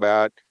talk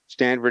about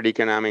Stanford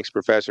economics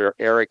professor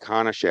Eric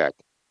Hanushek.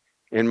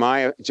 In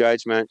my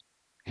judgment,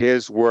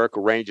 his work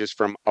ranges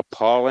from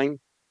appalling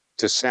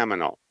to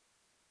seminal.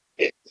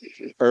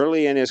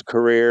 Early in his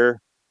career,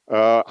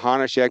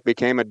 Hanushek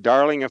became a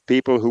darling of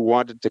people who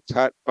wanted to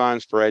cut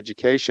funds for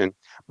education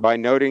by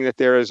noting that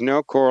there is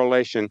no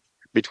correlation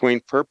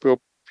between per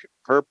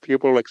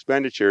pupil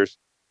expenditures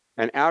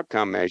and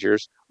outcome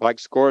measures like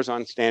scores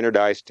on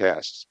standardized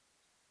tests.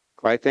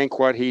 I think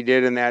what he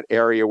did in that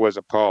area was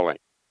appalling.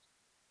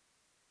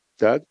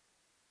 Doug?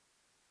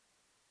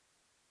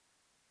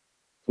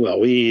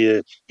 Well,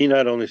 he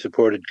not only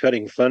supported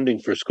cutting funding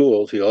for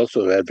schools, he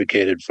also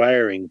advocated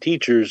firing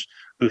teachers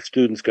whose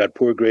students got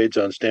poor grades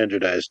on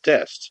standardized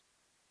tests.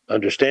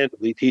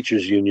 Understandably,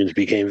 teachers' unions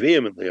became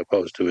vehemently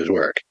opposed to his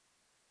work.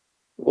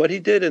 What he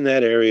did in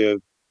that area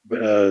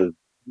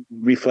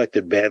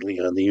reflected badly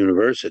on the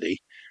university.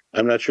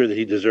 I'm not sure that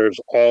he deserves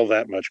all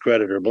that much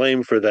credit or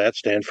blame for that.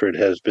 Stanford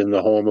has been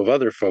the home of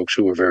other folks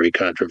who were very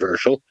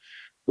controversial.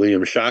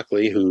 William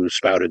Shockley, who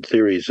spouted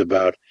theories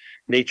about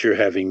nature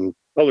having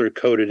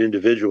color-coded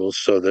individuals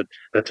so that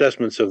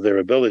assessments of their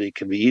ability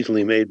can be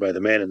easily made by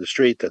the man in the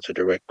street. That's a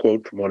direct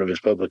quote from one of his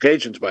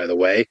publications, by the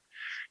way.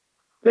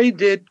 They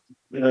did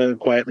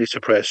quietly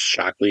suppress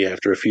Shockley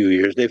after a few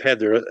years. They've had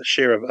their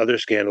share of other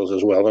scandals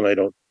as well, and I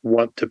don't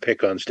want to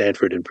pick on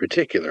Stanford in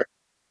particular.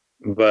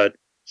 But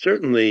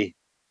certainly,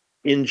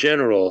 in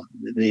general,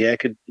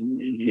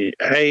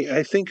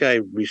 I think I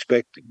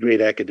respect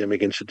great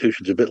academic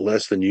institutions a bit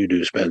less than you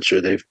do,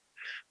 Spencer.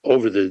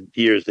 Over the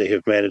years, they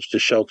have managed to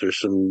shelter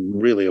some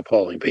really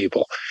appalling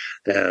people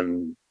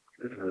and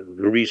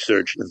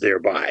research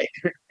thereby.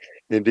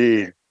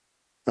 Indeed.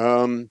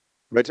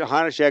 But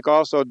Hanushek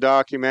also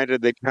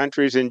documented that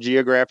countries and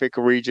geographic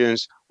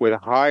regions with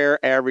higher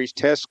average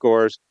test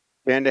scores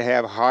tend to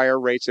have higher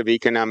rates of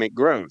economic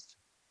growth.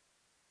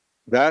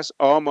 Thus,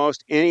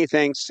 almost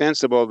anything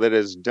sensible that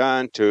is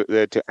done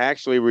to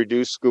actually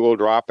reduce school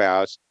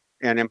dropouts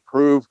and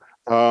improve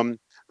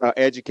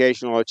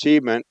educational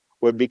achievement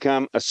would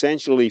become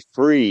essentially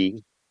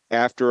free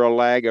after a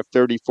lag of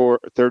 30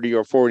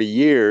 or 40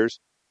 years,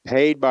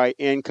 paid by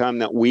income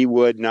that we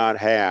would not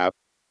have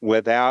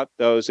without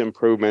those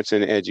improvements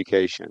in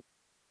education.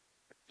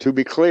 To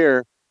be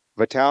clear,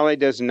 Vitale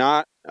does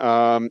not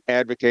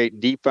advocate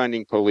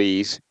defunding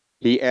police.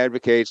 He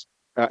advocates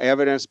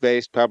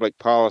evidence-based public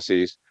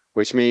policies,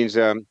 which means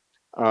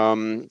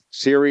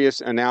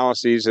serious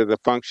analyses of the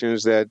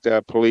functions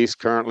that police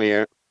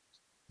currently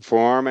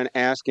perform, and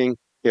asking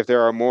if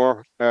there are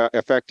more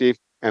effective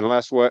and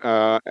less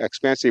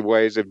expensive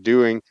ways of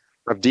dealing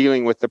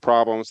with the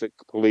problems that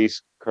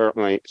police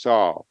currently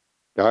solve.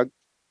 Doug?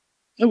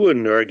 I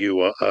wouldn't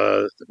argue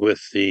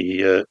with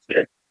the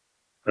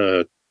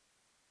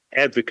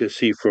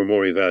advocacy for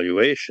more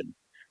evaluation.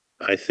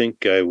 I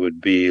think I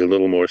would be a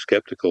little more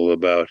skeptical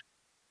about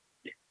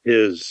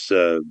his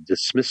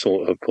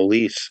dismissal of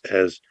police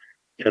as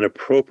an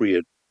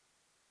appropriate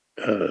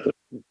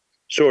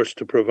source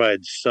to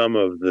provide some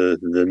of the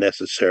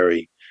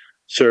necessary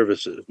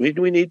services. We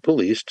need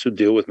police to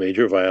deal with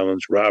major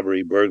violence,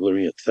 robbery,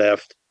 burglary, and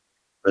theft.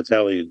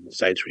 Vitaly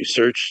cites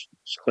research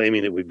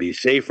claiming it would be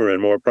safer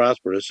and more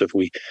prosperous if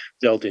we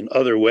dealt in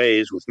other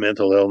ways with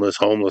mental illness,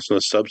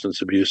 homelessness,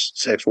 substance abuse,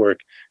 sex work,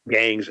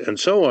 gangs, and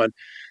so on.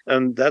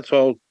 And that's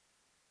all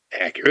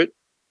accurate.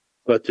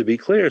 But to be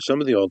clear,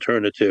 some of the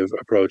alternative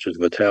approaches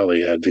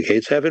Vitaly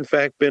advocates have in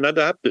fact been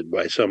adopted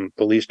by some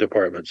police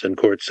departments and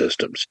court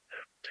systems.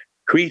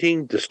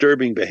 Treating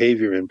disturbing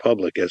behavior in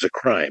public as a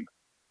crime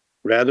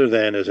rather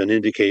than as an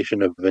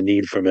indication of the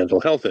need for mental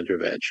health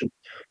intervention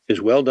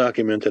is well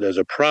documented as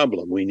a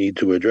problem we need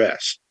to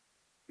address.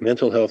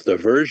 Mental health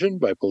diversion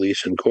by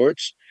police and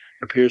courts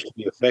appears to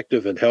be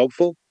effective and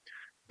helpful,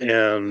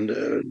 and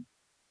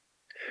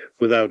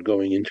without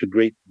going into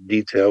great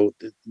detail,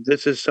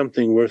 this is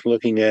something worth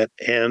looking at,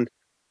 and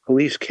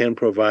police can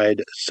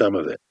provide some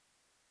of it.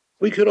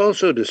 We could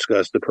also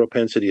discuss the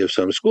propensity of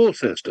some school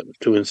systems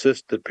to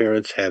insist that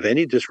parents have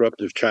any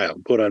disruptive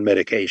child put on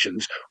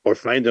medications or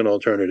find an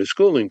alternative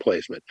schooling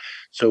placement.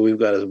 So we've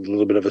got a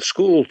little bit of a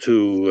school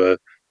to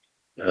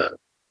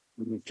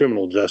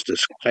criminal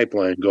justice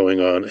pipeline going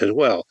on as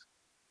well.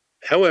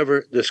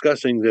 However,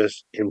 discussing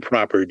this in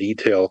proper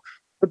detail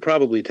would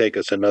probably take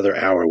us another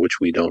hour, which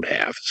we don't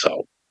have.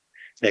 So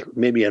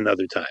maybe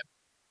another time.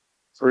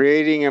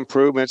 Creating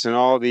improvements in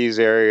all these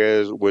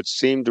areas would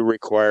seem to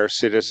require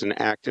citizen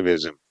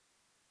activism.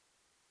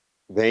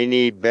 They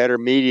need better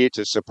media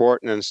to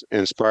support and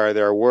inspire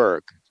their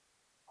work.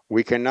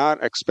 We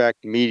cannot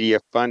expect media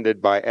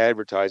funded by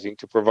advertising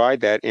to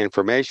provide that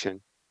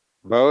information,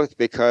 both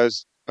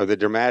because of the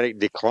dramatic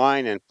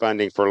decline in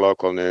funding for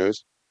local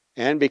news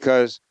and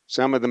because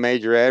many of the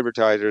major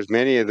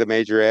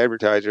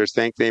advertisers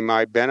think they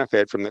might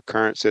benefit from the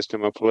current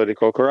system of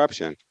political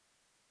corruption.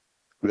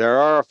 There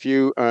are a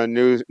few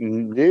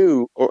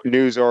new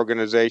news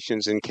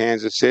organizations in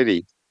Kansas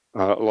City,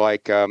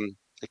 like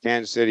the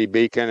Kansas City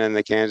Beacon and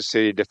the Kansas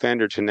City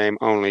Defender, to name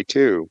only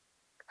two.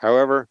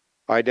 However,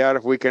 I doubt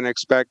if we can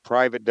expect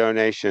private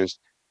donations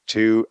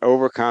to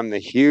overcome the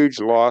huge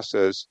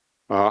losses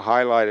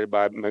highlighted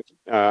by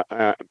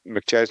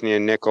McChesney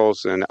and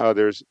Nichols and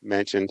others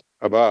mentioned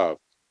above.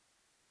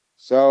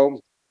 So,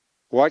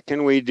 what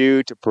can we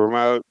do to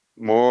promote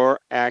more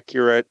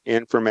accurate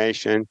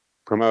information,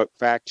 promote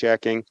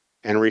fact-checking,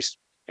 and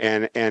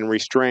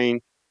restrain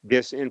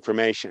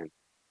disinformation?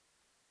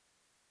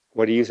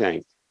 What do you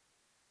think,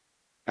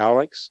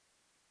 Alex?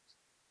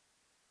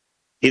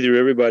 Either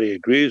everybody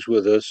agrees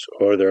with us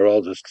or they're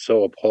all just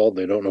so appalled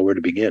they don't know where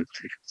to begin.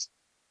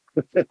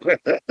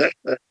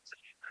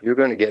 You're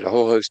going to get a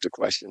whole host of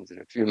questions in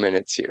a few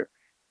minutes here.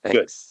 Thanks.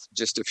 Good.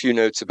 Just a few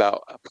notes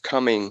about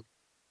upcoming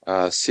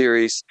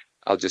series.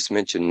 I'll just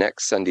mention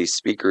next Sunday's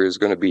speaker is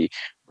going to be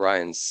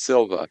Brian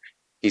Silva.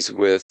 He's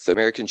with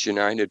Americans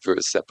United for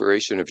the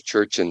Separation of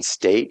Church and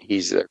State.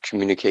 He's a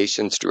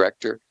communications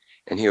director,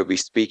 and he'll be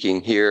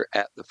speaking here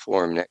at the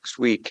forum next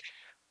week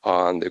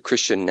on the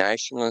Christian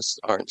nationalists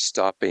aren't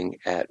stopping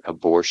at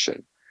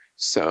abortion.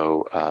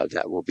 So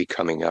that will be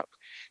coming up.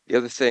 The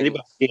other thing...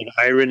 Anybody see an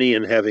irony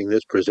in having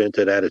this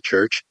presented at a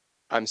church?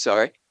 I'm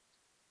sorry?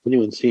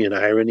 Anyone see an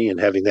irony in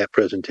having that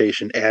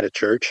presentation at a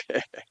church?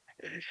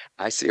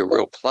 I see a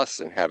real plus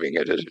in having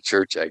it at a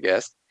church, I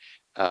guess.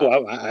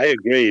 Well, I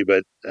agree,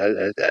 but...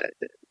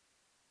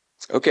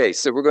 Okay,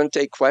 so we're going to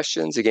take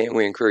questions. Again,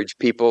 we encourage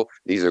people.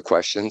 These are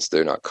questions.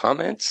 They're not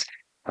comments.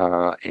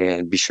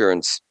 And be sure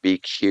and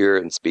speak here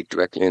and speak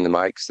directly in the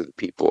mic so that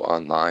people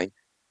online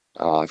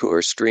who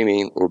are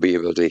streaming will be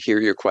able to hear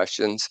your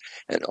questions.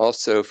 And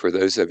also for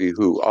those of you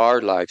who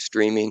are live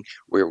streaming,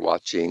 we're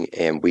watching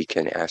and we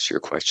can ask your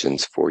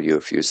questions for you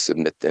if you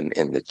submit them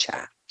in the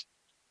chat.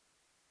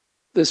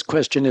 This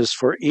question is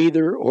for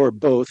either or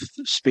both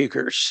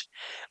speakers.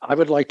 I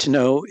would like to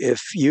know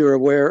if you're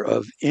aware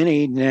of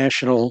any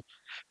national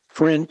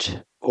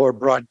print or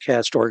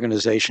broadcast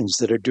organizations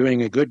that are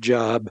doing a good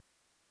job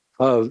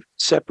of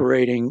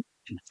separating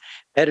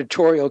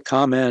editorial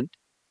comment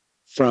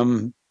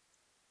from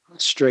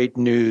straight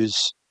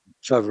news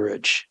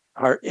coverage.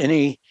 Are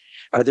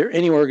there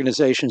any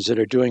organizations that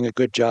are doing a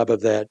good job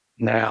of that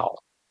now?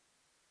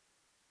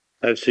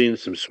 I've seen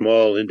some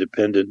small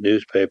independent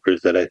newspapers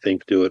that I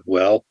think do it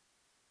well.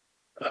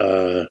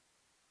 The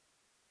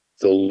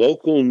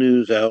local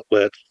news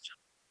outlets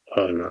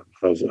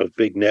of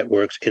big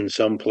networks in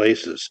some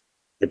places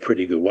are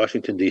pretty good.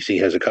 Washington, D.C.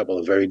 has a couple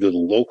of very good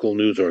local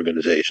news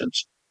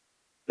organizations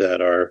that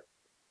are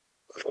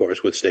of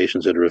course, with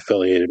stations that are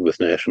affiliated with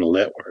national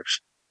networks.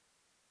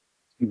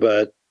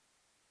 But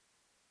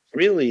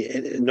really,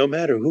 no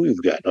matter who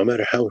you've got, no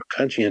matter how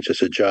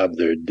conscientious a job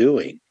they're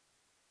doing,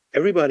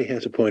 everybody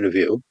has a point of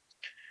view.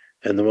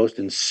 And the most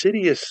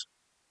insidious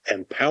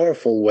and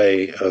powerful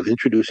way of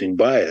introducing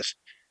bias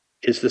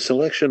is the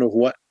selection of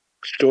what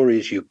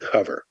stories you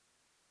cover.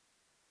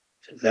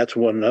 That's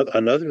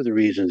another of the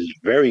reasons it's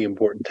very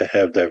important to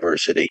have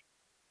diversity,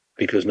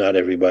 because not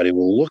everybody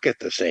will look at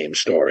the same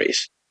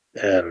stories.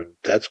 And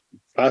that's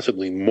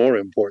possibly more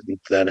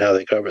important than how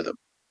they cover them.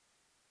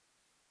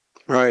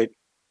 Right.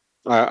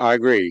 I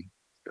agree.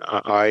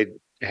 I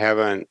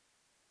haven't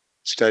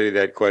studied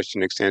that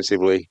question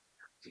extensively.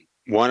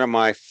 One of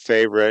my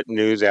favorite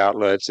news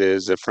outlets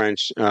is a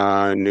French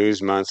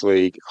news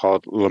monthly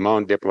called Le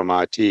Monde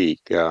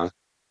Diplomatique.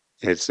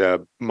 It's a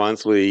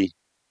monthly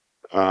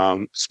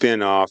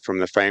spin-off from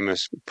the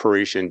famous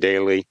Parisian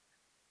Daily.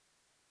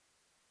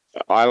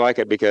 I like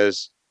it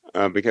because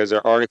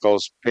their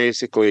articles,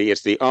 basically,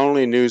 it's the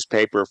only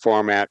newspaper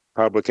format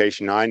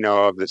publication I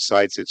know of that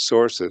cites its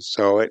sources.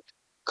 So it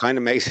kind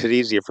of makes it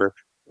easier for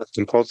a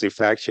compulsive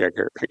fact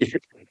checker.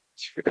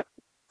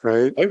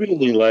 Right? I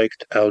really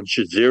liked Al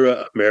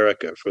Jazeera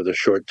America for the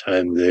short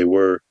time they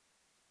were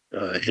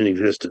in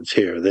existence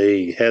here.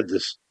 They had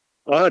this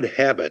odd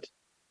habit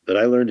that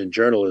I learned in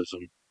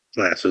journalism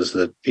classes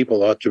that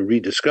people ought to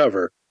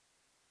rediscover,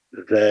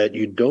 that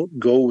you don't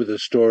go with a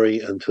story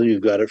until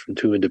you've got it from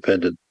two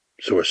independent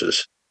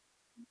sources.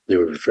 They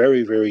were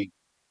very, very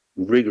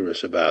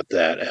rigorous about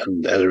that.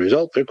 And as a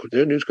result,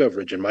 their news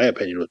coverage, in my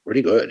opinion, was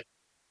pretty good.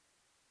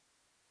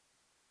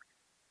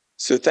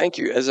 So thank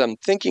you. As I'm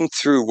thinking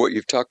through what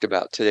you've talked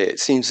about today, it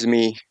seems to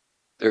me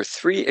there are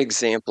three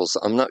examples.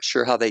 I'm not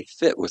sure how they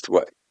fit with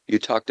what you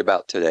talked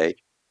about today,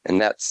 and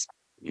that's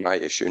my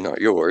issue, not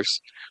yours.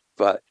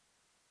 But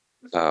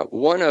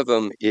one of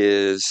them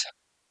is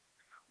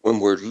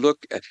when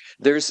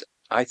there's,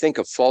 I think,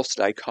 a false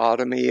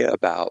dichotomy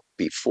about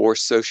before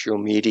social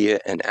media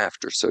and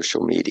after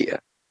social media.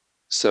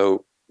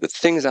 So the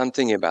things I'm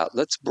thinking about,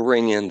 let's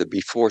bring in the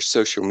before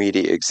social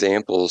media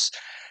examples,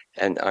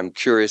 and I'm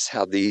curious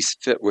how these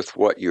fit with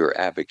what you're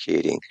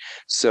advocating.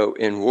 So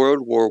in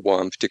World War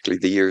I, particularly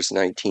the years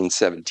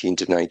 1917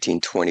 to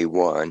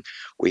 1921,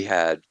 we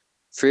had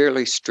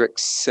fairly strict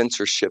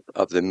censorship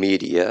of the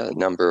media. A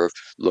number of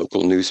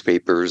local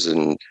newspapers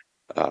and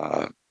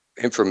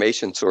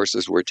information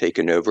sources were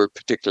taken over,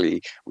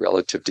 particularly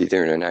relative to the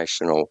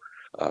international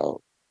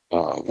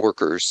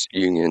workers'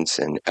 unions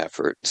and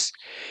efforts.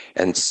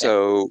 And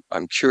so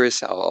I'm curious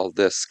how all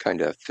this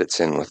kind of fits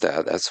in with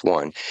that. That's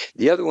one.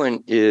 The other one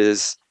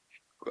is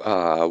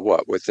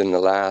within the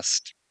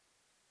last,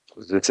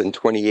 it's in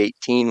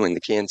 2018 when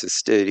the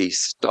Kansas City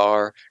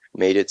Star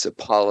made its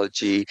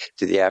apology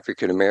to the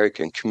African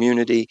American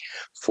community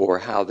for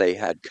how they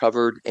had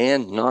covered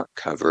and not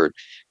covered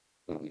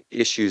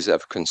issues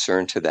of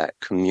concern to that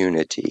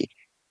community.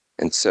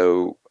 And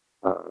so,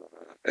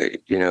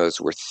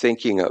 as we're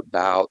thinking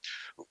about,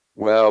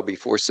 well,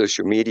 before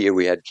social media,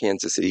 we had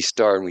Kansas City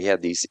Star and we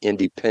had these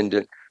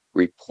independent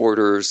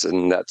reporters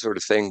and that sort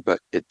of thing, but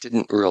it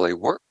didn't really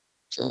work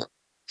to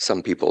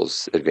some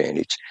people's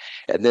advantage.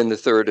 And then the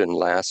third and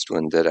last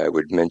one that I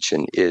would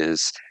mention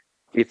is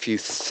if you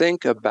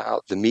think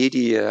about the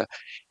media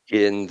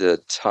in the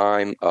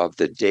time of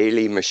the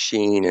Daily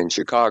Machine in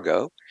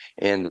Chicago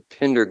and the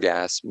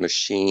Pendergast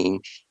Machine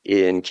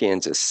in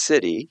Kansas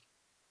City,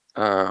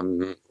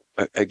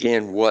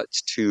 again,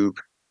 what's to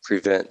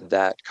prevent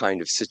that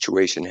kind of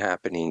situation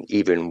happening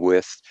even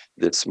with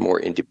this more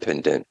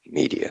independent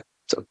media?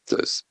 So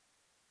those,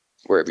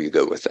 wherever you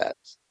go with that.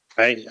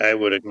 I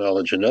would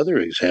acknowledge another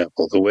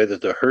example, the way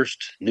that the Hearst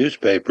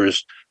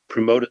newspapers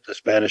promoted the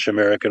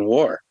Spanish-American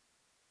War.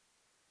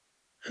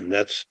 And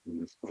that's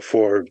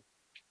before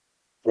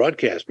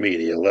broadcast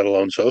media, let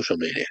alone social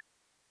media.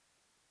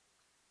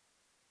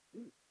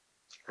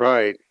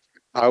 Right.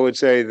 I would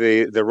say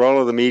the role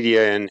of the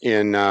media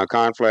in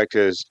conflict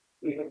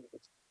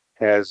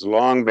has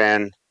long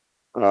been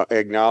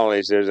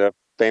acknowledged. There's a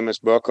famous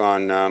book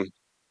on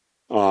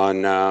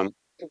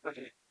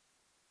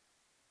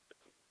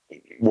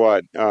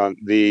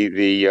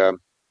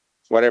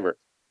whatever.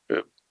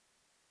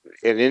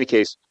 In any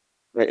case,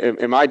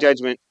 in my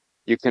judgment,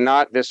 you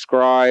cannot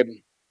describe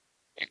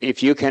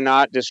if you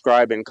cannot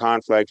describe in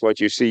conflict what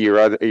you see your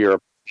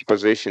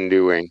opposition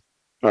doing.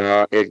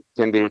 It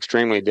can be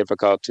extremely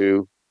difficult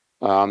to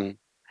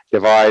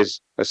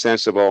devise a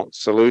sensible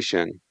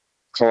solution.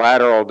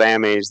 Collateral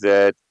damage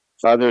that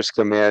others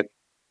commit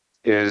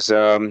is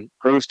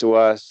proves to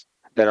us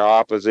that our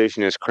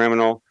opposition is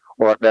criminal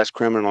or at best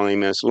criminally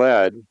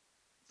misled,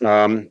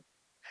 and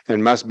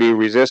must be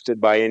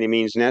resisted by any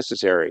means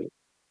necessary.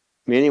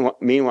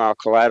 Meanwhile,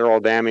 collateral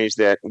damage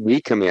that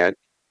we commit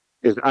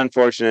is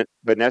unfortunate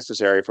but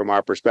necessary from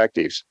our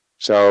perspectives.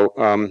 So,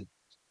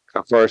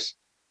 of course,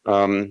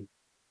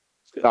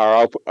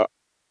 our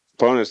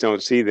opponents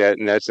don't see that,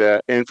 and that's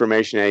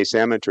information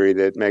asymmetry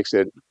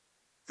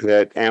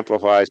that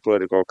amplifies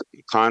political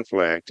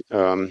conflict.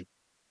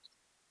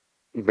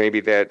 Maybe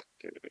that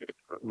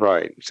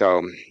Right.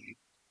 So,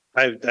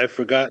 I've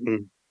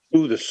forgotten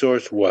who the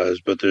source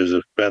was, but there's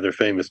a rather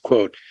famous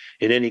quote: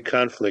 "In any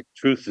conflict,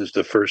 truth is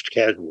the first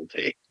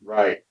casualty."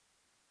 right.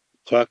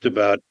 Talked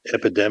about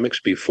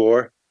epidemics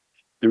before.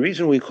 The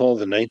reason we call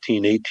the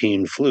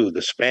 1918 flu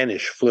the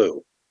Spanish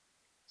flu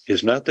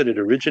is not that it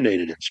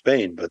originated in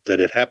Spain, but that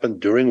it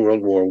happened during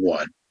World War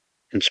I,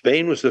 and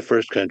Spain was the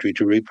first country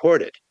to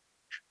report it.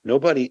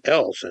 Nobody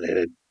else, and it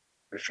had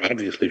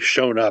obviously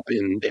shown up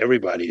in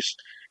everybody's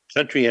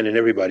country and in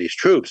everybody's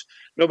troops.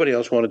 Nobody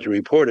else wanted to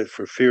report it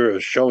for fear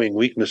of showing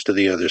weakness to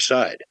the other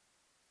side.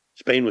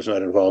 Spain was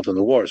not involved in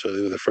the war, so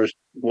they were the first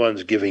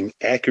ones giving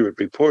accurate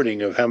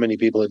reporting of how many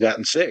people had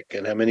gotten sick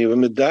and how many of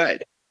them had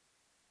died.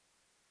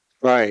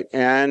 Right.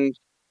 And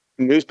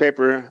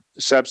newspaper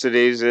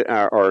subsidies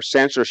or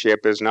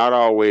censorship is not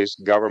always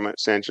government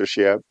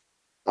censorship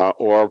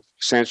or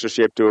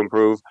censorship to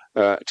improve,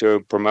 to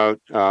promote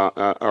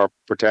or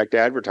protect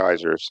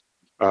advertisers.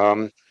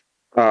 Um,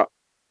 uh,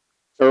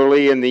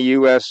 Early in the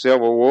U.S.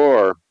 Civil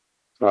War,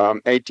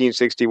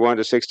 1861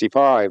 to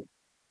 65,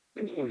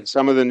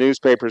 some of the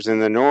newspapers in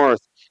the North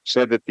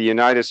said that the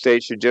United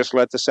States should just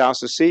let the South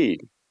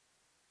secede.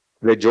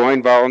 They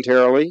joined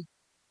voluntarily.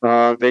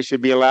 They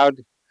should be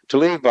allowed to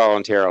leave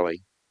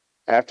voluntarily.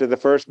 After the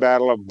first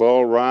Battle of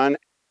Bull Run,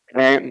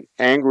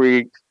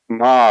 angry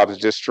mobs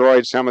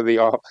destroyed some of the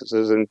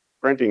offices and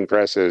printing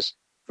presses.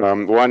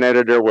 One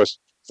editor was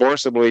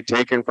forcibly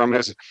taken from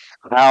his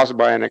house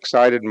by an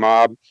excited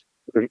mob,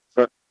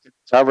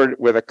 covered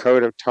with a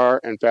coat of tar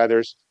and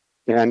feathers,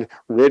 and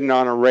ridden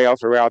on a rail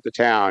throughout the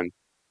town.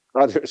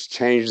 Others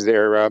changed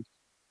their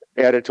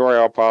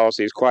editorial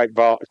policies quote,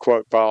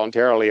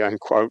 voluntarily,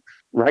 unquote,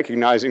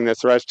 recognizing the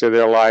threats to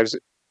their lives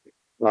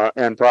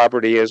and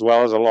property as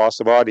well as a loss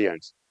of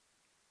audience.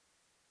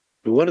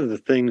 One of the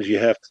things you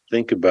have to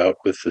think about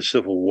with the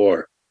Civil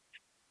War,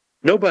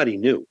 nobody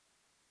knew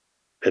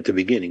at the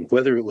beginning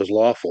whether it was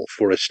lawful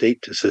for a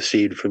state to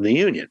secede from the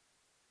Union.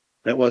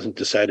 That wasn't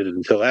decided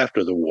until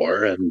after the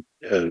war, and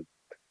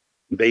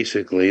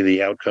basically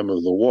the outcome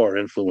of the war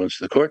influenced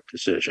the court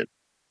decision.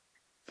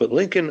 But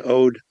Lincoln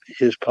owed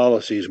his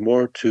policies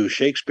more to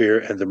Shakespeare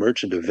and the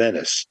Merchant of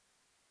Venice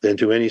than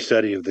to any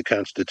study of the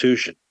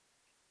Constitution.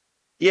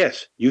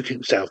 Yes, you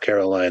can, South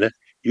Carolina,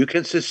 you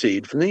can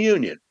secede from the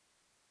Union,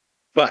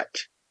 but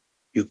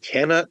you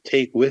cannot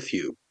take with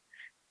you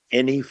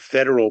any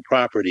federal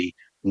property,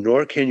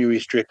 nor can you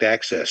restrict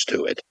access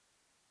to it.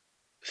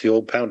 It's the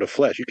old pound of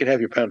flesh. You can have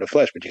your pound of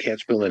flesh, but you can't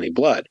spill any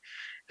blood.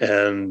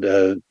 And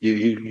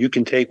you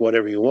can take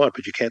whatever you want,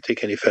 but you can't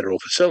take any federal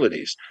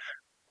facilities.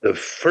 The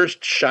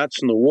first shots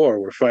in the war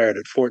were fired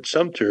at Fort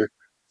Sumter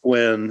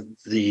when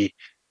the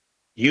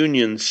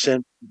Union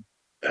sent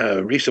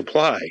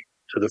resupply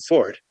to the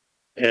fort,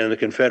 and the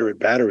Confederate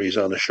batteries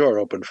on the shore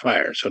opened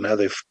fire. So now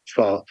they've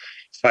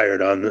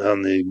fired on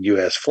the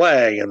U.S.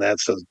 flag, and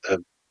that's a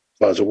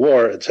cause of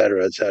war, et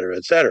cetera, et cetera,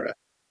 et cetera.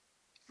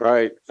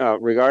 Right.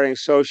 Regarding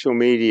social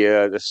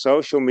media, the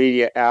social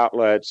media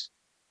outlets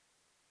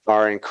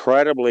are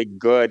incredibly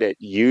good at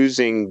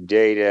using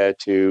data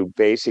to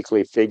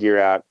basically figure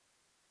out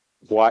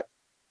what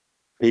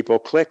people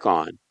click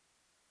on.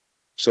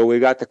 So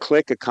we've got the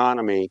click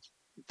economy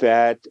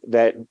that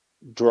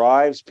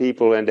drives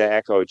people into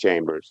echo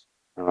chambers.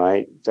 All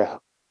right. And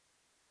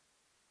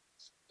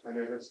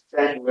there's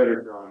a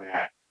literature on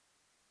that.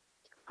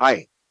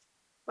 Hi.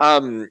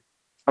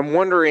 I'm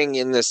wondering,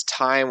 in this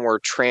time where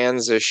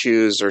trans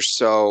issues are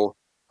so,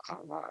 I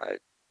don't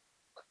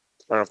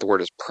know if the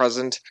word is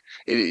present,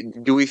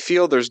 do we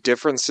feel there's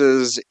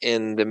differences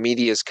in the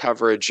media's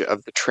coverage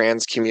of the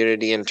trans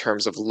community in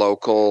terms of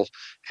local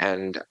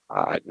and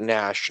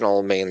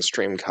national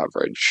mainstream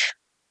coverage?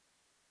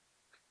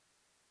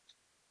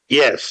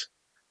 Yes.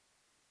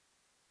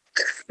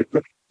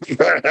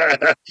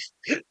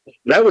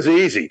 That was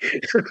easy.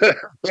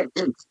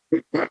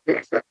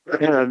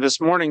 Yeah, this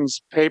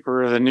morning's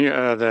paper,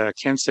 the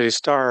Kansas City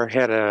Star,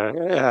 had a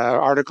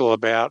article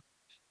about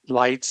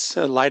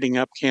lighting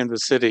up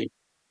Kansas City,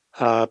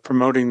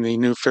 promoting the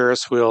new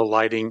Ferris wheel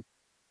lighting.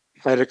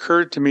 It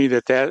occurred to me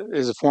that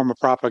is a form of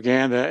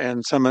propaganda,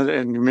 and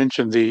and you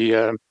mentioned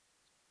the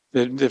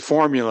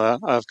formula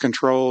of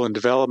control and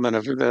development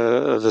of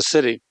the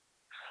city,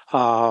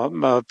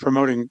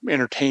 promoting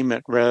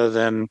entertainment rather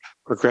than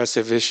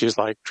progressive issues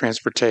like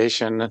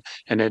transportation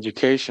and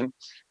education.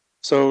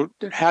 So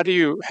how do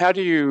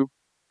you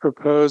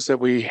propose that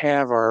we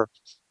have our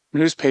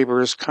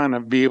newspapers kind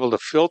of be able to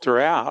filter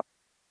out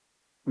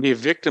the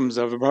victims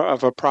of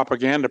a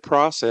propaganda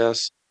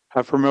process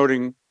of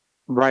promoting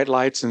bright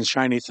lights and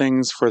shiny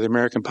things for the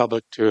American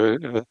public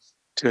to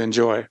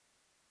enjoy?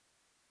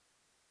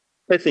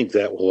 I think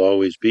that will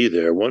always be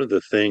there. One of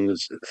the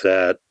things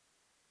that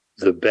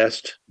the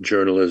best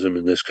journalism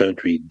in this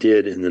country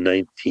did in the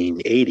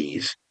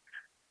 1980s,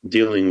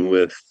 dealing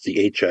with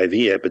the HIV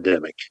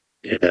epidemic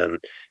and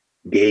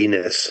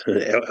gayness,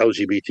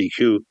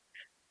 LGBTQ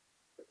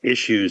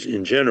issues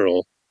in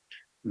general,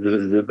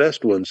 the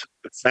best ones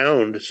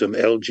found some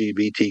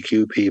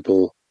LGBTQ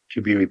people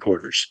to be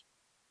reporters.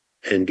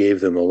 and gave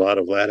them a lot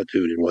of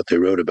latitude in what they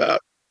wrote about.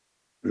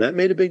 And that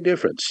made a big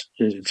difference.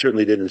 It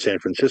certainly did in San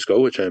Francisco,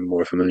 which I'm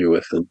more familiar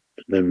with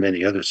than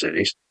many other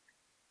cities.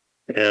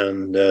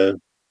 And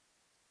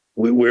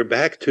we're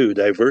back to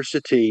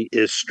diversity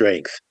is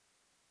strength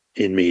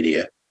in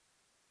media.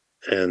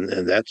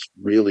 And that's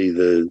really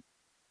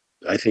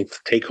I think, the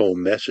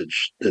take-home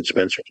message that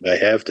Spencer and I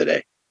have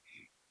today.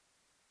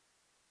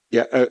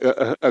 Yeah,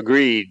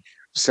 agreed.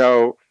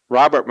 So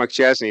Robert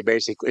McChesney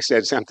basically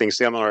said something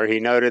similar. He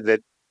noted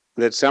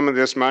that some of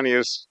this money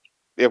is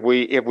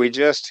we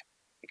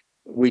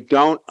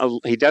don't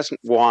he doesn't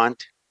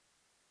want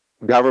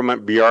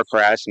government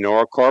bureaucrats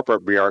nor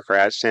corporate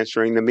bureaucrats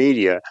censoring the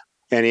media,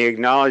 and he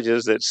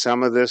acknowledges that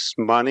some of this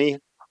money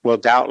will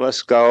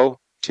doubtless go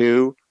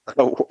to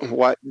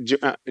what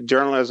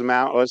journalism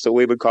outlets that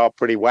we would call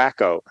pretty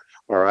wacko.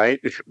 All right,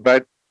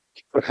 but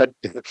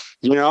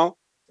you know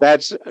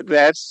that's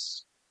the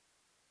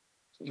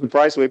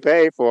price we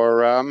pay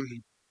for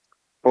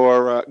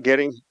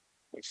getting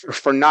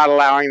for not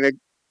allowing the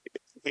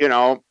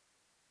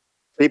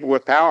people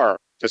with power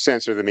to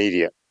censor the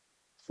media.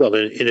 Well,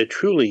 in a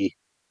truly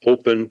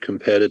open,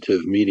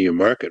 competitive media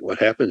market, what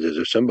happens is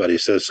if somebody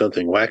says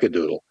something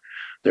wackadoodle,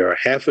 there are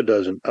half a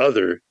dozen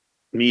other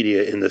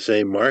media in the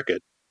same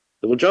market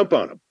that will jump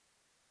on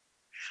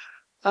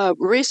them.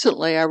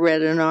 Recently, I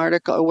read an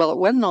article, well, it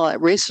wasn't all that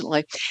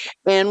recently,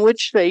 in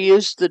which they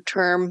used the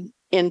term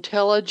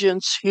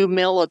intelligence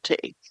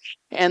humility.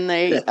 And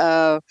they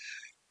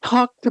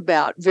talked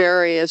about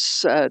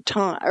various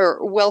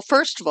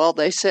first of all,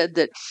 they said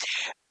that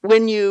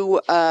when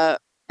you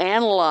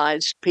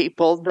analyzed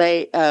people,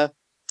 they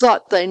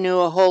thought they knew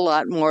a whole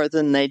lot more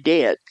than they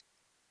did.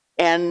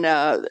 And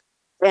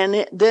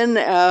then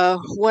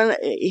when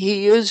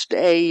he used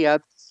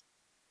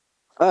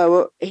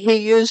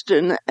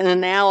an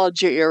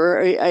analogy or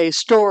a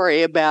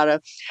story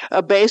about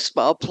a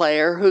baseball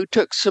player who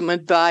took some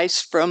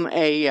advice from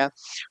a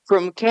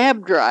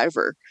cab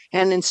driver,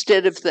 and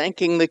instead of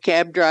thinking the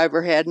cab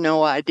driver had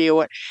no idea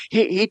what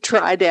he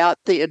tried out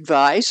the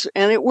advice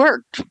and it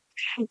worked.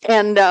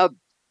 And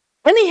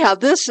anyhow,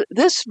 this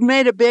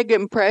made a big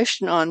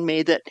impression on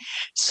me that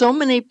so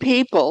many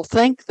people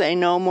think they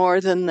know more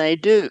than they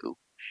do,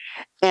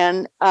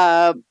 and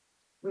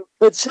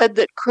it said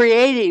that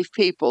creative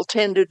people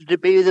tended to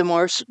be the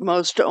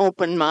most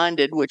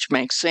open-minded, which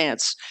makes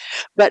sense.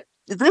 But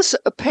this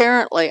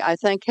apparently, I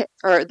think,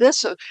 or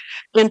this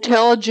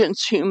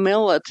intelligence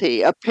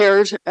humility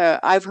appears,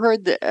 I've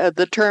heard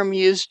the term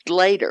used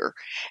later,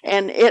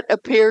 and it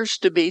appears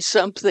to be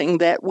something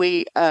that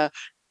we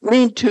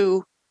need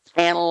to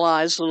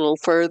analyze a little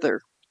further.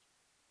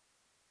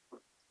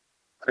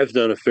 I've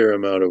done a fair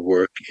amount of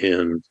work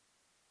in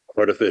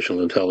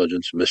artificial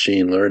intelligence,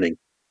 machine learning,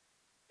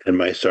 and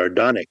my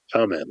sardonic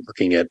comment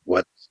looking at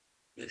what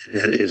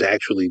is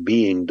actually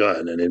being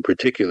done, and in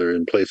particular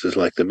in places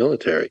like the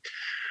military,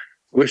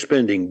 we're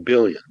spending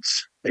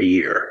billions a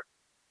year,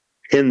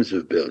 tens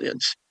of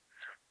billions,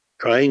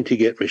 trying to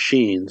get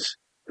machines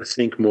to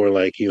think more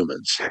like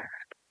humans.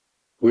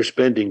 We're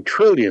spending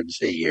trillions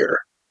a year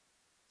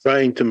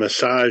trying to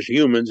massage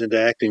humans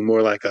into acting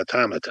more like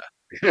automata.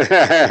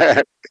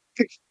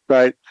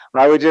 But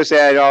I would just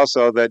add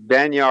also that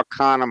Daniel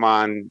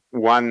Kahneman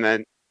won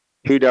the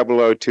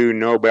 2002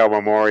 Nobel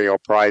Memorial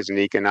Prize in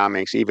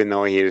Economics, even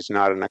though he is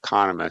not an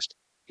economist.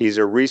 He's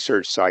a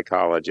research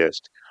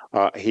psychologist.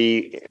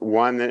 He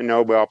won the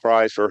Nobel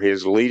Prize for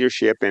his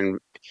leadership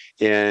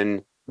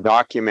in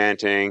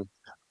documenting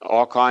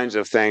all kinds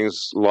of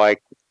things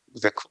like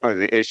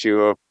the issue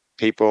of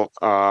people.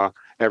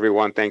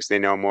 Everyone thinks they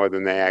know more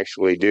than they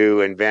actually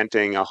do,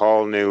 inventing a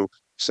whole new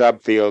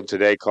subfield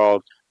today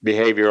called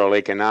behavioral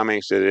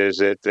economics that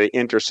is at the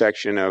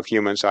intersection of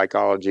human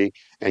psychology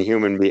and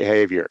human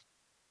behavior.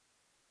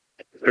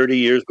 30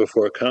 years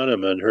before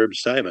Kahneman, Herb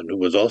Simon, who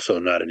was also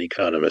not an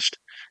economist,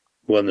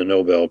 won the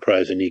Nobel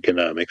Prize in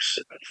Economics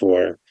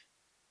for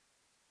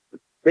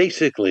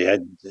basically,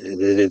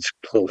 it's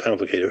a little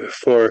complicated,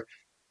 for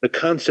the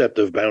concept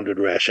of bounded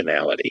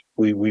rationality.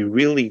 We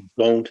really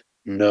don't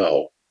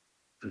know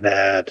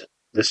that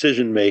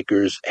decision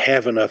makers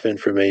have enough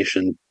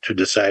information to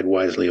decide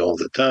wisely all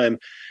the time,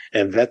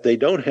 and that they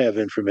don't have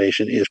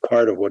information is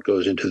part of what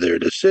goes into their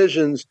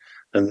decisions,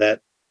 and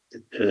that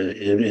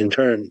in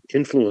turn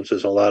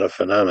influences a lot of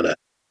phenomena.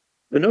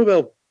 The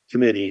Nobel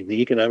Committee,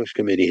 the Economics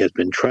Committee, has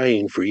been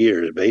trying for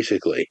years,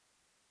 basically,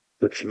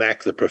 to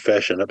smack the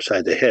profession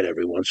upside the head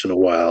every once in a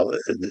while.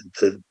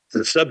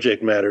 The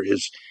subject matter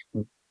is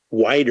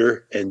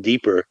wider and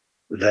deeper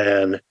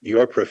than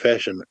your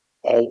profession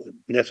all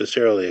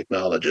necessarily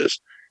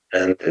acknowledges,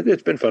 and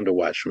it's been fun to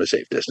watch from a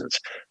safe distance.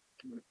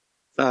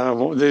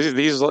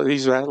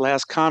 These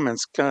last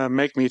comments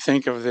make me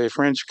think of the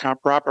French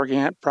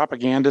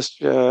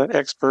propagandist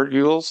expert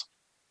Jules,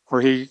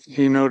 where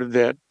he noted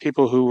that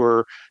people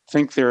who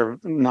think they're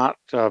not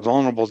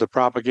vulnerable to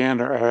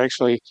propaganda are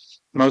actually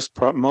most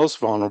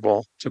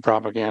vulnerable to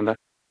propaganda.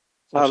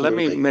 Let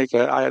me make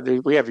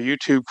we have a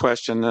YouTube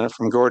question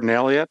from Gordon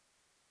Elliott.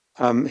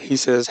 He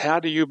says, how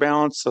do you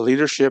balance the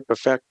leadership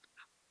effect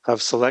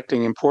of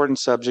selecting important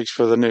subjects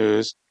for the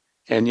news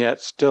and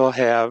yet still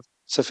have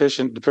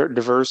sufficient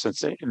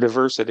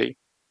diversity.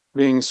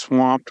 Being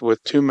swamped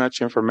with too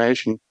much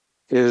information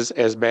is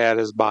as bad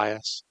as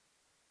bias.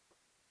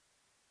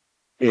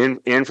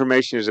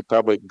 Information is a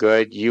public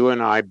good. You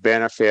and I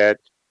benefit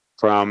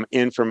from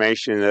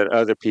information that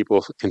other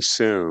people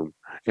consume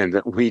and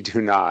that we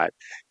do not,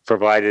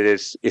 provided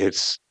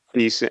it's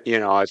decent,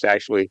 it's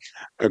actually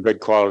a good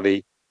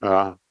quality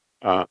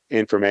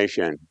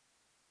information.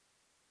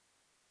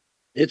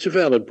 It's a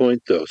valid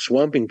point, though.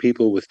 Swamping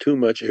people with too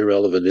much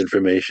irrelevant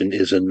information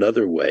is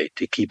another way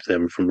to keep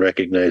them from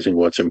recognizing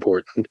what's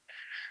important.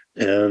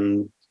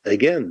 And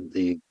again,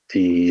 the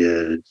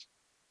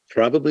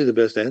probably the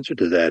best answer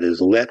to that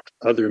is let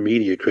other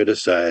media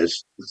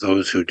criticize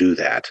those who do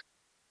that.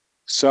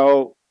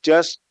 So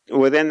just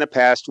within the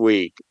past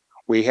week,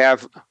 we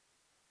have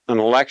an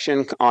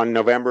election on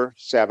November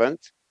 7th.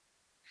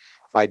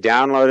 I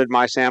downloaded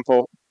my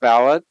sample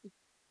ballot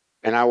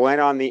and I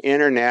went on the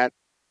internet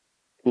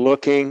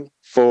looking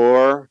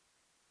for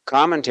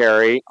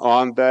commentary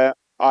on the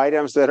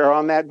items that are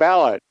on that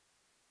ballot.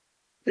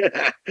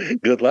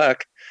 Good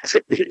luck.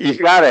 You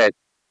got it.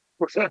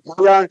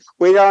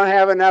 We don't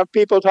have enough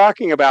people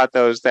talking about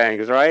those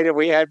things, right? If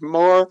we had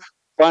more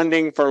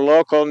funding for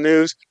local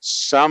news,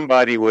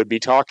 somebody would be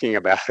talking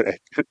about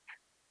it.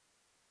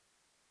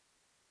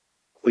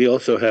 We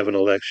also have an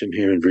election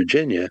here in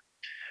Virginia.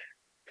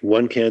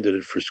 One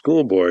candidate for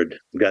school board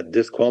got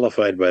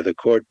disqualified by the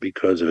court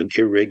because of an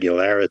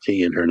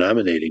irregularity in her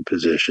nominating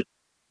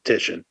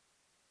petition.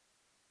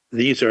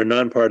 These are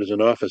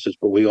nonpartisan offices,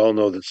 but we all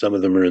know that some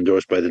of them are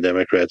endorsed by the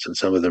Democrats and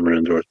some of them are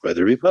endorsed by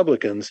the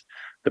Republicans.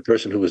 The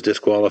person who was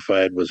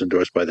disqualified was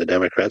endorsed by the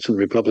Democrats, and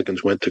the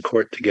Republicans went to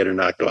court to get her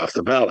knocked off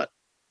the ballot.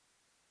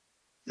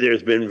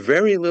 There's been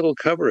very little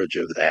coverage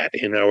of that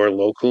in our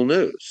local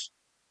news.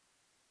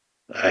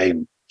 I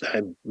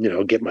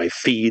get my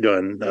feed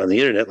on the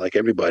internet like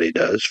everybody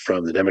does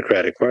from the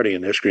Democratic Party,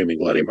 and they're screaming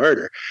bloody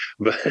murder.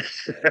 But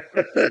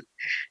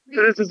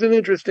this is an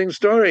interesting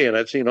story, and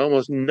I've seen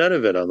almost none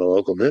of it on the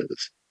local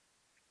news.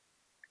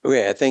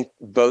 Okay, I thank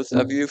both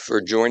of you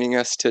for joining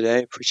us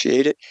today.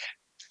 Appreciate it.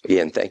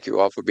 Again, thank you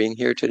all for being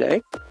here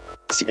today.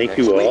 See you Thank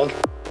next you week. all.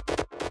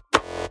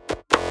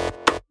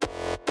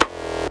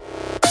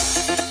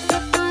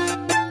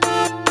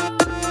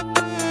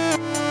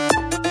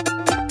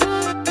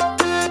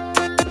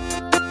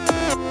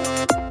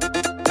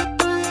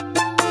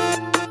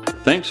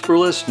 Thanks for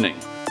listening.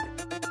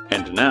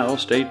 And now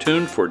stay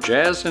tuned for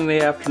Jazz in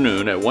the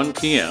Afternoon at 1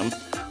 p.m.,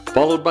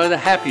 followed by the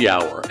Happy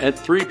Hour at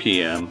 3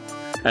 p.m.,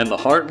 and the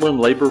Heartland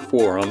Labor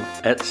Forum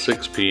at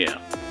 6 p.m.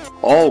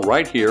 All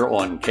right here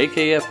on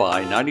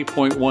KKFI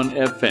 90.1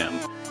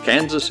 FM,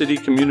 Kansas City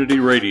Community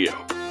Radio.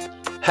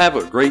 Have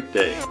a great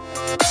day.